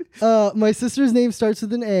basically, my sister's name starts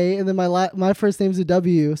with an A, and then my first name's a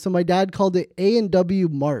W. So my dad called it A&W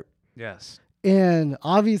Mart, Yes. and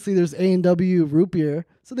obviously there's A&W root beer,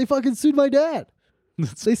 so they fucking sued my dad.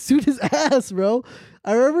 They sued his ass, bro.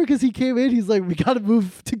 I remember because he came in, he's like, "We gotta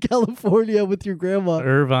move to California with your grandma."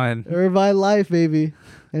 Irvine. Irvine life, baby.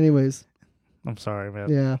 Anyways, I'm sorry, man.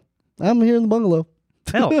 yeah, I'm here in the bungalow.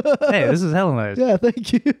 Hell. Hey, this is hella nice. Yeah,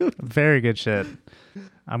 thank you. Very good shit.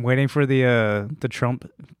 I'm waiting for the Trump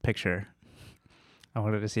picture. I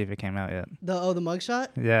wanted to see if it came out yet. The mugshot.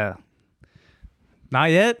 Yeah. Not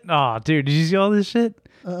yet? Oh, dude, did you see all this shit?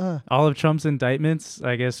 All of Trump's indictments,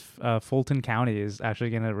 I guess Fulton County is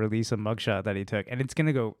actually going to release a mugshot that he took, and it's going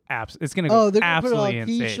to go it's going to go They're gonna put absolutely on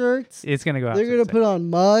insane. T-shirts. It's going to go They're absolutely gonna put on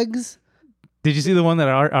mugs. Did you see the one that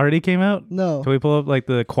already came out? No, Can we pull up like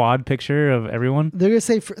the quad picture of everyone? they're gonna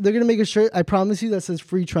say they're gonna make a shirt. I promise you that says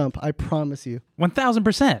 "Free Trump." I promise you.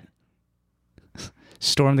 1000%.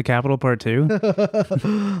 Storm the Capitol Part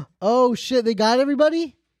 2. Oh shit, they got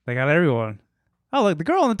everybody? They got everyone. Oh, look, the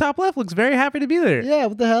girl on the top left looks very happy to be there. Yeah,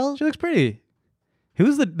 what the hell? She looks pretty.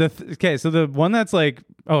 Who's okay, so the one that's like,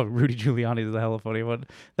 oh, Rudy Giuliani is the hella funny one.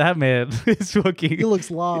 That man is fucking. He looks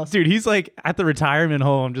lost. Dude, he's like at the retirement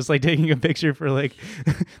home, just like taking a picture for like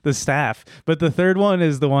the staff. But the third one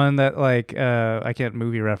is the one that like, I can't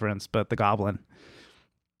movie reference, but the Goblin.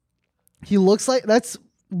 He looks like, that's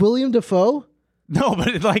William Dafoe? No, but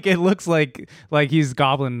it looks like he's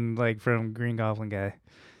Goblin, like from Green Goblin guy.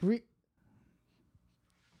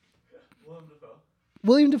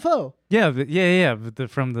 William Dafoe. Yeah, but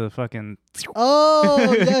from the fucking.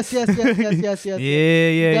 Oh, yes. Yeah. There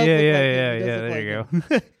There you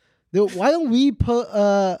go. Why don't we put,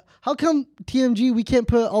 how come TMG, we can't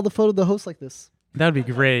put all the photos of the host like this? That'd be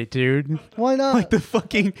great, dude. Why not? Like the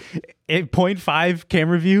fucking 8.5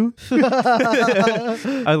 camera view.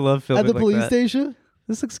 I love filming At the like police that. station?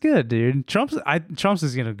 This looks good, dude. Trump's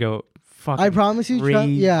is gonna go fucking. I promise you, Trump,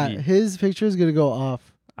 crazy. yeah, his picture is going to go off.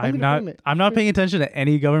 I'm gonna frame it. not paying attention to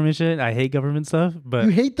any government shit. I hate government stuff, but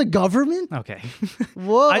You hate the government? okay.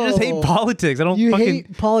 Whoa. I just hate politics. I don't You fucking.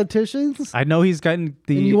 hate politicians? I know he's gotten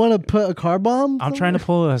the. And you want to put a car bomb? I'm trying to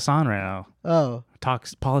pull a Hassan right now. Oh.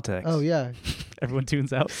 Talks politics. Oh, yeah. Everyone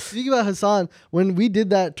tunes out. Speaking about Hassan, when we did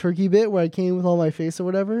that turkey bit where I came with all my face or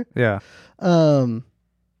whatever, Yeah.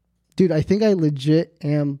 dude, I think I legit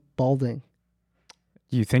am balding.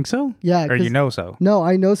 You think so? Yeah. Or you know so? No,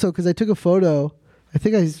 I know so because I took a photo. I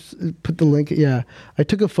think put the link. Yeah. I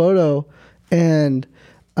took a photo and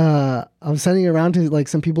I was sending it around to like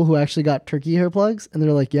some people who actually got turkey hair plugs and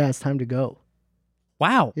they're like, yeah, it's time to go.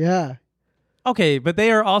 Wow. Yeah. Okay, but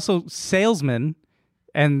they are also salesmen,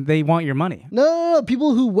 and they want your money. No.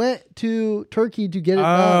 People who went to Turkey to get it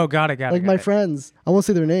Oh, done. got it. Like my friends. I won't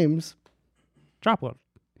say their names. Drop one.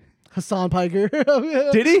 Hassan Piker.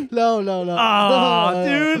 Did he? No. Oh,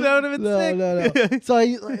 dude, that would have been sick. No.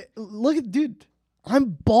 So look at, dude,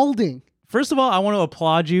 I'm balding. First of all, I want to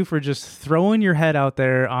applaud you for just throwing your head out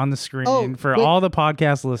there on the screen Oh, for wait. all the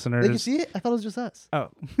podcast listeners. They can see it? I thought it was just us. Oh.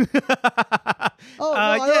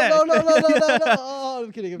 Oh, yeah. no. Oh,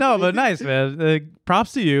 I'm kidding. No, but nice, man.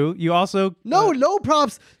 Props to you. You also... No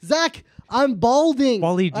props. Zach, I'm balding.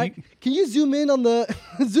 Wally, can you zoom in on the...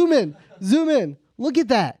 zoom in. Look at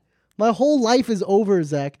that. My whole life is over,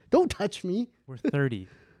 Zach. Don't touch me. We're 30.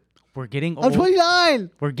 We're getting old. I'm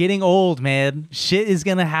 29. We're getting old, man. Shit is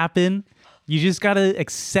going to happen. You just got to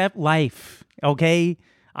accept life, okay?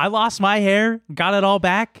 I lost my hair, got it all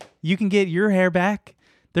back. You can get your hair back.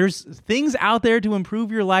 There's things out there to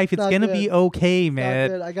improve your life. It's going to be okay,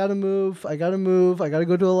 man. I got to move. I got to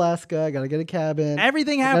go to Alaska. I got to get a cabin.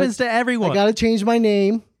 Everything happens to everyone. I got to change my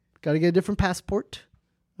name. Got to get a different passport.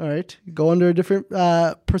 All right. Go under a different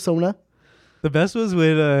persona. The best was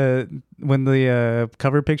when the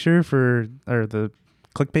cover picture or the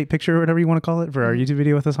clickbait picture or whatever you want to call it for our YouTube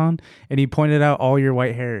video with us on, and he pointed out all your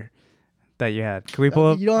white hair that you had. Can we pull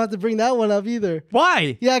up? You don't have to bring that one up either.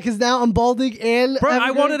 Why? Yeah, because now I'm balding and... Bro,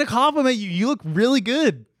 I wanted to compliment you. You look really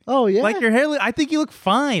good. Oh, yeah? Like your hair, I think you look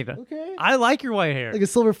fine. Okay. I like your white hair. Like a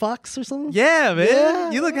silver fox or something? Yeah, man.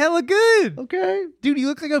 Yeah. You look hella good. Okay. Dude, you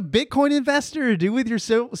look like a Bitcoin investor, dude, with your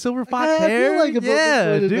silver fox I hair. feel like a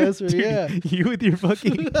Bitcoin dude, investor, dude, yeah. You with your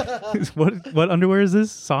fucking... what underwear is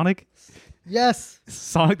this? Sonic? Yes.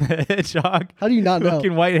 Sonic the Hedgehog. How do you not know?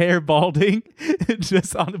 Fucking white hair balding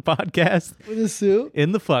just on the podcast With a suit?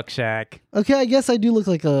 in the fuck shack. Okay, I guess I do look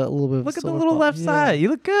like a little bit of Look a at the silver little fox. left side. You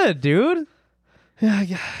look good, dude. Yeah,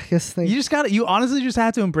 I guess thank You just gotta, you honestly just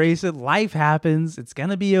have to embrace it. Life happens. It's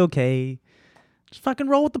gonna be okay. Just fucking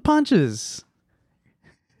roll with the punches.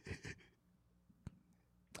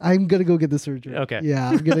 I'm going to go get the surgery. Okay. Yeah,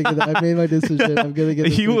 I'm going to get I made my decision. I'm going to get the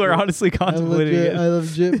You surgery. were honestly contemplating it. I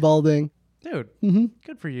legit balding. Dude, Mm-hmm.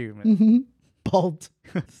 good for you, man. Bald.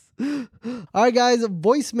 All right, guys,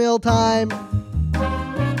 voicemail time.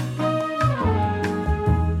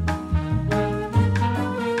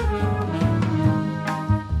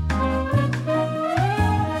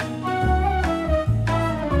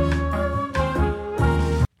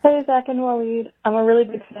 Hey, Zach and Waleed. I'm a really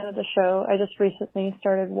big fan of the show. I just recently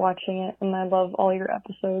started watching it, and I love all your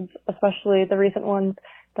episodes, especially the recent ones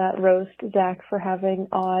that roast Zach for having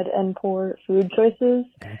odd and poor food choices.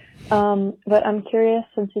 But I'm curious,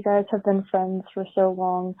 since you guys have been friends for so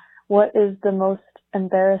long, what is the most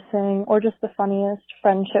embarrassing or just the funniest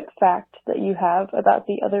friendship fact that you have about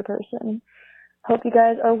the other person? Hope you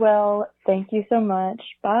guys are well. Thank you so much.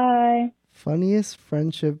 Bye. Funniest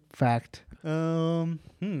friendship fact. Good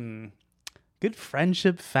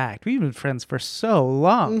friendship fact. We've been friends for so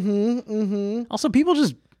long. Mm-hmm. Also, people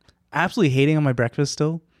just absolutely hating on my breakfast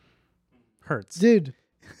still hurts. Dude,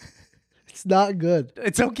 it's not good.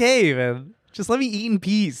 It's okay, man. Just let me eat in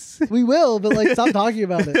peace. We will, but like, stop talking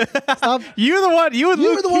about it. Stop. You're the one. You and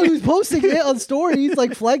You're Luke. the one who's posting it on stories,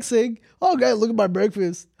 like flexing. Oh, guys, look at my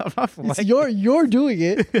breakfast. I'm not It's you're doing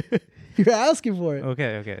it. You're asking for it.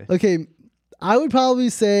 Okay. Okay, I would probably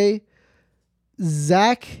say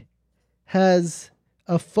Zach has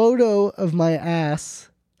a photo of my ass.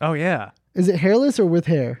 Oh yeah. Is it hairless or with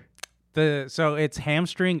hair? So it's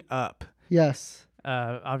hamstring up. Yes.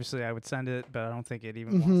 Obviously, I would send it, but I don't think it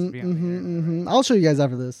even wants to be on I'll show you guys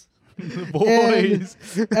after this. the air. Boys.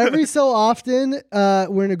 And every so often,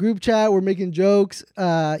 we're in a group chat. We're making jokes.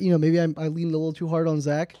 Maybe I leaned a little too hard on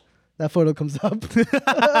Zach. That photo comes up.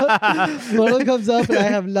 Photo comes up, and I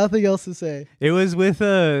have nothing else to say. It was with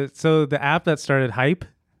so the app that started Hype.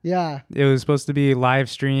 Yeah. It was supposed to be live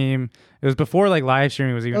stream. It was before like live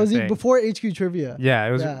streaming was even. It was a thing. before HQ Trivia. Yeah,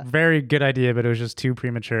 it was a very good idea, but it was just too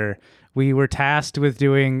premature. We were tasked with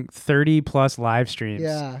doing 30 plus live streams.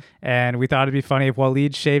 Yeah. And we thought it'd be funny if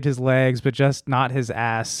Waleed shaved his legs, but just not his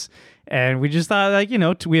ass. And we just thought, like,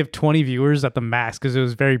 we have 20 viewers at the max because it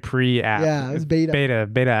was very pre-app. Yeah, it was beta.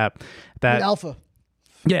 Beta app. That Alpha.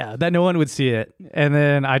 Yeah, that no one would see it. And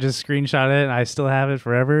then I just screenshot it, and I still have it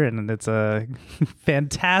forever. And it's a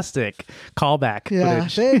fantastic callback Yeah,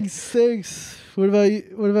 footage. thanks. What about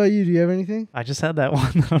you? Do you have anything? I just had that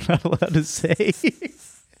one that I'm not allowed to say.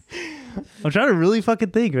 I'm trying to really fucking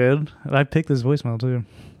think, man. And I picked this voicemail too.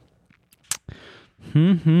 I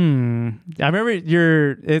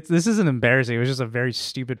remember this isn't embarrassing. It was just a very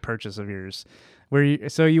stupid purchase of yours.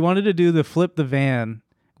 So you wanted to do the flip the van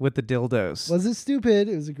with the dildos. Was it stupid?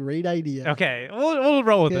 It was a great idea. Okay, we'll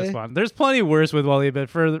roll with this one. There's plenty worse with Waleed, but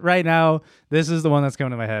for right now, this is the one that's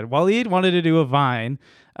coming to my head. Waleed wanted to do a Vine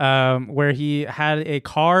where he had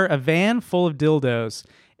a van full of dildos.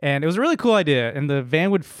 And it was a really cool idea. And the van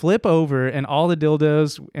would flip over, and all the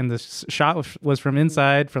dildos, and the shot was from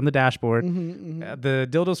inside, from the dashboard. The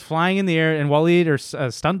dildos flying in the air, and Waleed, or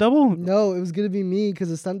stunt double? No, it was going to be me because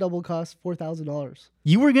the stunt double cost $4,000.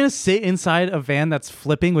 You were going to sit inside a van that's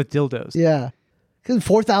flipping with dildos. Yeah. Because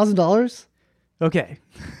 $4,000? Okay.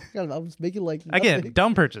 God, I was making like nothing. Again,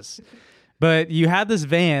 dumb purchase. But you had this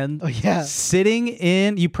van sitting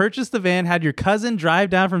in, you purchased the van, had your cousin drive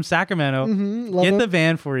down from Sacramento, get the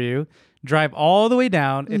van for you, drive all the way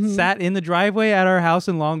down. It sat in the driveway at our house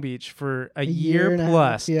in Long Beach for a year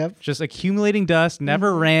plus. Just accumulating dust,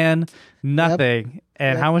 never ran, nothing.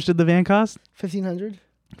 And how much did the van cost? $1,500.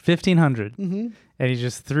 $1,500. And he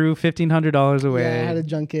just threw $1,500 away. Yeah, I had to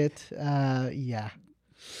junk it. Yeah.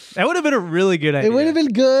 That would have been a really good idea. It would have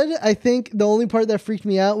been good. I think the only part that freaked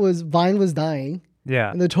me out was Vine was dying.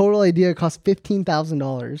 Yeah. And the total idea cost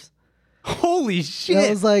 $15,000. Holy shit. And I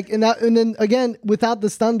was like, and then again, without the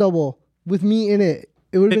stunt double, with me in it,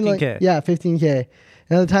 it would have been like, $15K.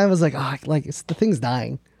 And at the time I was like, the thing's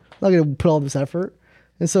dying. I'm not going to put all this effort.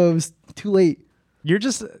 And so it was too late.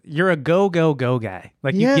 You're a go guy.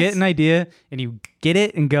 Like you get an idea and you get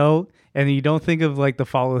it and go. And you don't think of like the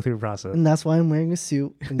follow through process. And that's why I'm wearing a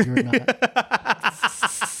suit and you're not.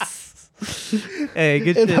 Hey,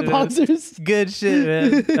 good shit. Boxers? Good shit,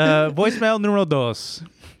 man. Voicemail numero dos.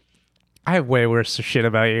 I have way worse shit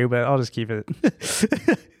about you, but I'll just keep it.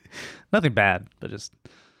 Nothing bad, but just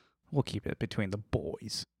we'll keep it between the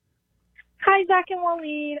boys. Hi, Zach and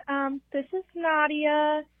Waleed. This is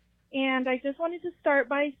Nadia. And I just wanted to start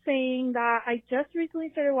by saying that I just recently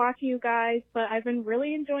started watching you guys, but I've been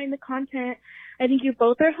really enjoying the content. I think you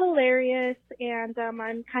both are hilarious, and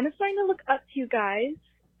I'm kind of starting to look up to you guys.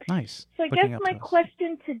 Nice. So I guess my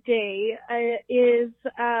question today is,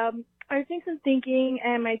 I was doing some thinking,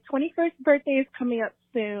 and my 21st birthday is coming up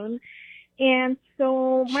soon. And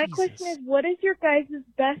so my question is, what is your guys'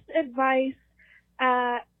 best advice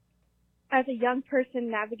as a young person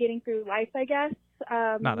navigating through life, I guess?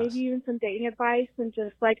 Maybe even some dating advice and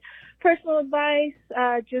just like personal advice,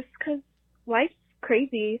 just because life's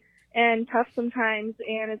crazy and tough sometimes,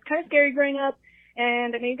 and it's kind of scary growing up.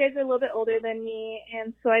 And I know you guys are a little bit older than me,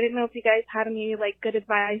 and so I didn't know if you guys had any like good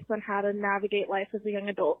advice on how to navigate life as a young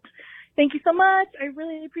adult. Thank you so much. I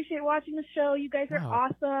really appreciate watching the show. You guys are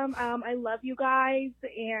awesome. I love you guys,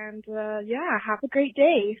 and have a great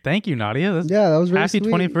day. Thank you, Nadia. That was really happy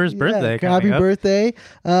sweet. 21st birthday. Happy birthday.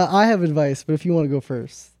 I have advice, but if you want to go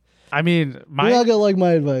first. I mean, you're not gonna like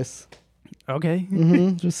my advice. Okay.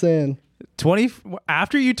 Just saying.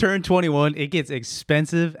 After you turn 21, it gets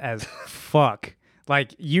expensive as fuck.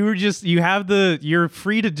 Like you're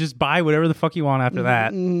free to just buy whatever the fuck you want after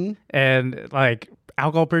that. And like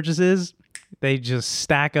alcohol purchases, they just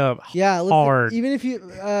stack up Yeah, hard. Even if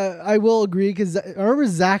you, I will agree because I remember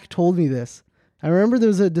Zach told me this. I remember there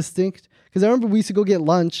was a distinct, because I remember we used to go get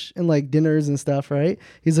lunch and like dinners and stuff, right?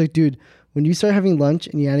 He's like, dude, when you start having lunch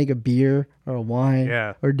and you're adding a beer or a wine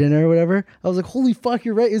or dinner or whatever, I was like, holy fuck,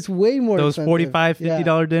 you're right. It's way more Those expensive. $45,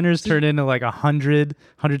 $50 dinners turn into like 100,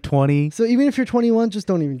 120. So even if you're 21, just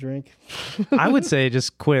don't even drink. I would say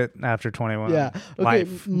just quit after 21. Yeah. Okay.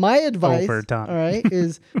 Life My advice, all right,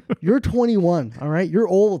 is you're 21, all right? You're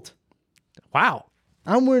old. Wow.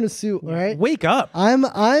 I'm wearing a suit, all right? Wake up. I'm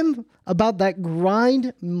about that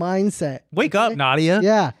grind mindset. Wake up, Nadia.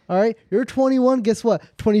 Yeah, all right? You're 21, guess what?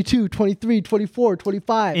 22, 23, 24,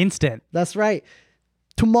 25. Instant. That's right.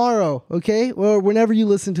 Tomorrow, okay? Or whenever you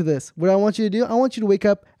listen to this, what I want you to do, I want you to wake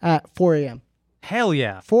up at 4 a.m. Hell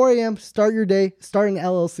yeah. 4 a.m., start your day, start an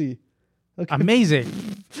LLC. Okay. Amazing.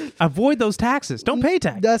 Avoid those taxes. Don't pay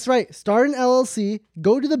tax. That's right. Start an LLC,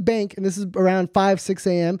 go to the bank, and this is around 5, 6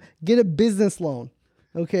 a.m., get a business loan,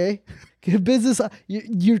 okay? Get a business.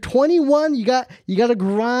 You're 21. You got to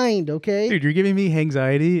grind. Okay, dude. You're giving me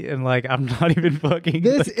anxiety, and like I'm not even fucking.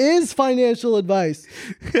 This is financial advice.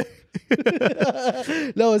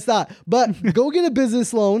 No, it's not. But go get a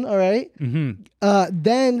business loan. All right.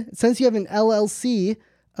 Then, since you have an LLC,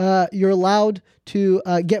 you're allowed to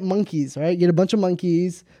get monkeys. All right. Get a bunch of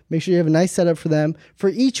monkeys. Make sure you have a nice setup for them. For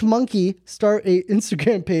each monkey, start a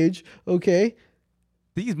Instagram page. Okay.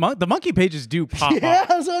 The monkey pages do pop yeah, off.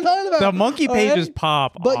 That's what I'm talking about. The monkey pages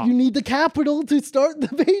pop but off. You need the capital to start the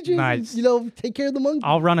pages. Nice. And, take care of the monkey.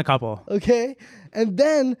 I'll run a couple. Okay. And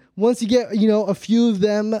then once you get, a few of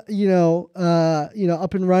them, up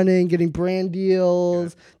and running, getting brand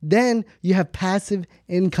deals, then you have passive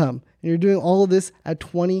income. And you're doing all of this at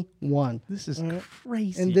 21. This is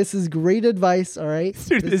crazy. And this is great advice, all right?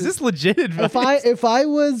 Dude, is this legit advice? If I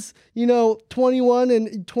was, 21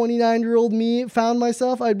 and 29-year-old me found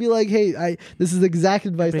myself, I'd be like, hey, this is the exact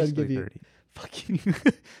advice I'd give you. Fuck you.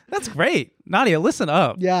 That's great. Nadia, listen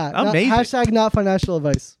up. Yeah. Amazing. Hashtag not financial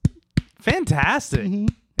advice. Fantastic.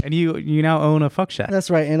 And you now own a fuck shack. That's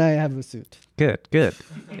right. And I have a suit. Good.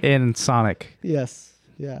 In Sonic. Yes.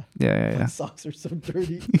 Yeah. Yeah. My socks are so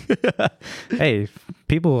dirty. Hey,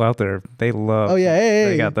 people out there, they love. Oh yeah,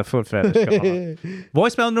 they got the foot fetish going on.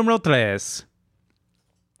 Voicemail numero 3.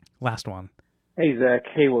 Last one. Hey Zach.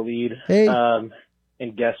 Hey Waleed. Hey.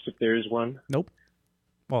 And guest if there is one. Nope.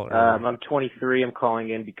 Well, I'm 23. I'm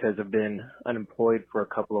calling in because I've been unemployed for a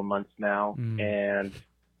couple of months now, and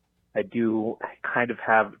I do kind of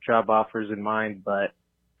have job offers in mind, but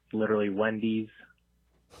literally Wendy's.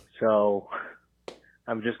 So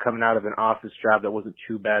I'm just coming out of an office job that wasn't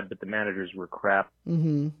too bad, but the managers were crap.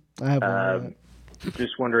 I have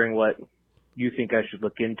just wondering what you think I should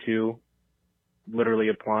look into. Literally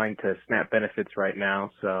applying to SNAP benefits right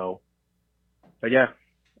now. So, but yeah,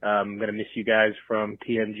 I'm going to miss you guys from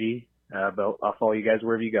TMG, but I'll follow you guys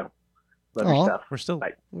wherever you go. Love your stuff. We're still,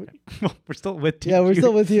 Bye. We're still with TMG. Yeah, we're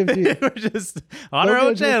still with TMG. We're just on our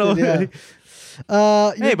own channel. Hey,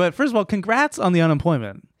 but first of all, congrats on the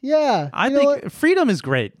unemployment. Yeah. I think freedom is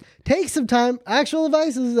great. Take some time. Actual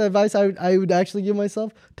advice, this is advice I would actually give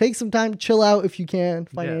myself. Take some time, chill out if you can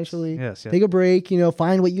financially. Yes. Take a break,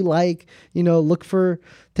 find what you like,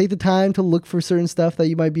 take the time to look for certain stuff that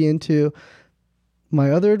you might be into. My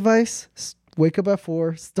other advice, wake up at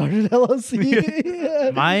 4, start an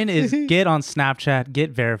LLC. Mine is get on Snapchat,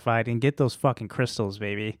 get verified, and get those fucking crystals,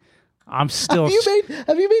 baby. I'm still.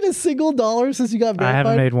 Have you made a single dollar since you got verified? I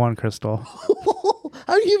haven't made one crystal.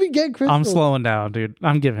 How do you even get crystals? I'm slowing down, dude.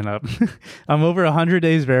 I'm giving up. I'm over 100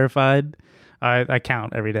 days verified. I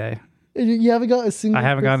count every day. You haven't got a single. I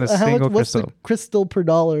haven't gotten a single crystal. What's the crystal per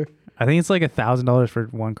dollar? I think it's like $1,000 for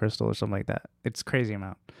one crystal or something like that. It's a crazy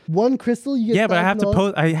amount. One crystal, you get but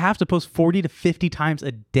I have to post 40 to 50 times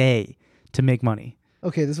a day to make money.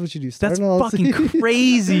 Okay, this is what you do. That's fucking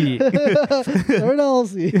crazy. Start an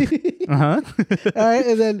LLC. All right,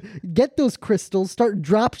 and then get those crystals. Start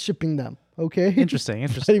drop shipping them. Okay. Interesting. I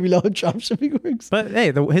don't even know how drop shipping works. But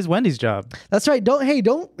hey, his Wendy's job. That's right. Don't hate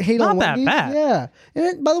on Wendy's. Not that bad. Yeah.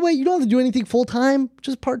 And by the way, you don't have to do anything full time.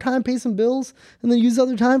 Just part time, pay some bills, and then use the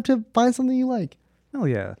other time to find something you like. Hell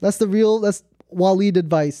yeah. That's Waleed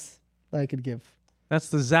advice that I could give. That's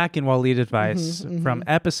the Zach and Waleed advice from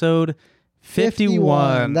episode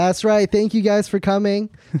 51. That's right. Thank you guys for coming.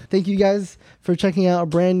 Thank you guys for checking out a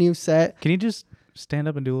brand new set. Can you just stand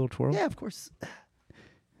up and do a little twirl? Yeah, of course.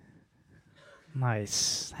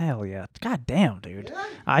 Nice. Hell yeah. God damn, dude. Yeah.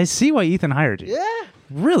 I see why Ethan hired you. Yeah.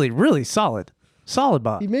 Really, really solid. Solid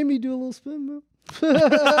bot. He made me do a little spin move.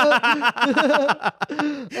 That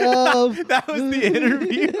was the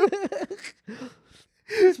interview.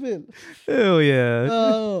 Spin. Hell yeah.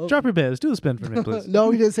 Oh. Drop your bears. Do a spin for me, please.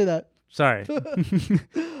 No, he didn't say that. Sorry.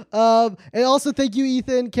 And also thank you,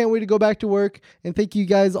 Ethan. Can't wait to go back to work. And thank you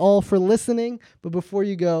guys all for listening. But before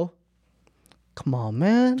you go, come on,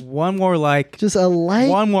 man. One more like. Just a like.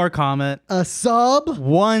 One more comment. A sub.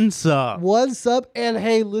 One sub. One sub. And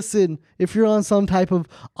hey, listen, if you're on some type of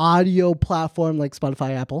audio platform like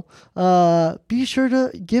Spotify, Apple, be sure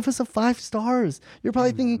to give us a 5 stars. You're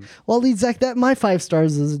probably thinking, well, Zach, that my 5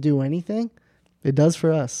 stars doesn't do anything. It does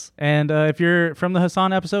for us. And if you're from the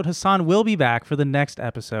Hassan episode, Hassan will be back for the next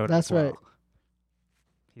episode. That's right.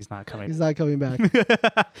 He's not coming. He's not coming back.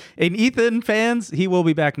 And Ethan fans, he will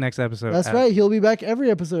be back next episode. That's right. He'll be back every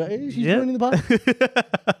episode. He's joining the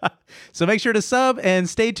pod. So make sure to sub and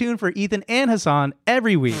stay tuned for Ethan and Hassan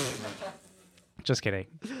every week. Just kidding.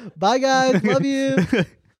 Bye, guys. Love you.